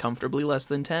imagine it's comfortably less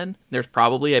than 10. There's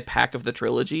probably a pack of the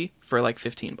trilogy for like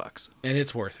 $15. And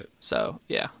it's worth it. So,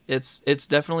 yeah, it's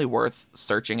definitely worth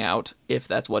searching out if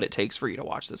that's what it takes for you to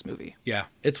watch this movie. Yeah,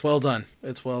 it's well done.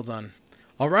 It's well done.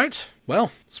 All right.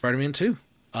 Well, Spider-Man 2.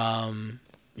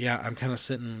 Yeah, I'm kind of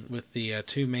sitting with the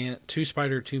two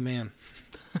spider, two man.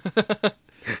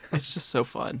 It's just so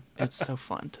fun. It's so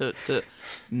fun to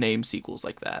name sequels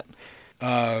like that.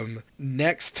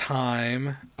 Next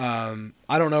time,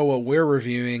 I don't know what we're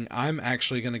reviewing. I'm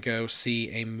actually going to go see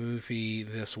a movie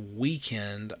this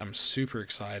weekend. I'm super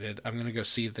excited. I'm going to go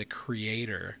see The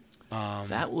Creator.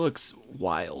 That looks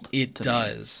wild. It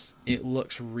does. It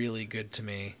looks really good to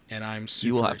me, and I'm super excited.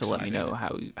 You will have to let me know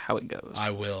how it goes. I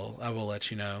will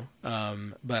let you know.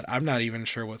 But I'm not even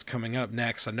sure what's coming up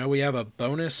next. I know we have a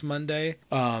bonus Monday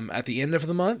at the end of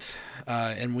the month,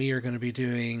 and we are going to be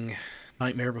doing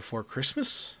Nightmare Before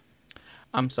Christmas.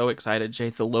 I'm so excited, Jay.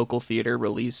 The local theater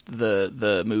released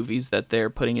the movies that they're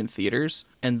putting in theaters,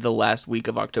 and the last week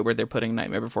of October they're putting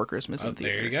Nightmare Before Christmas in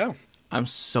theater. There you go. I'm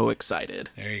so excited.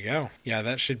 There you go. Yeah,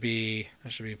 that should be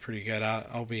pretty good. I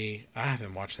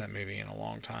haven't watched that movie in a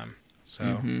long time,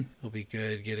 so it'll be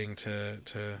good getting to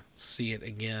see it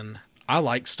again. I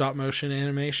like stop motion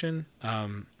animation.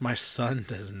 My son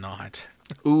does not.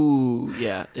 Ooh,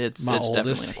 yeah, it's oldest,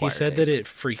 definitely he said taste. that it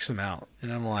freaks him out,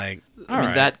 and I'm like, I mean,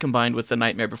 right. that combined with the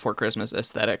Nightmare Before Christmas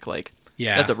aesthetic, like,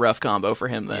 yeah, that's a rough combo for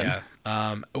him then.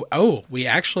 Yeah.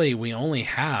 We only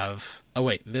have. Oh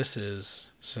wait, this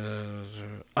is so.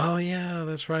 Oh yeah,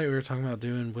 that's right. We were talking about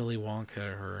doing Willy Wonka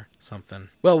or something.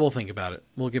 Well, we'll think about it.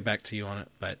 We'll get back to you on it.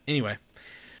 But anyway.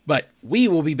 But we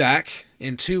will be back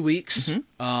in 2 weeks.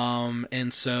 But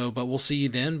we'll see you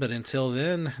then. But until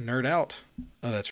then, nerd out. Oh, that's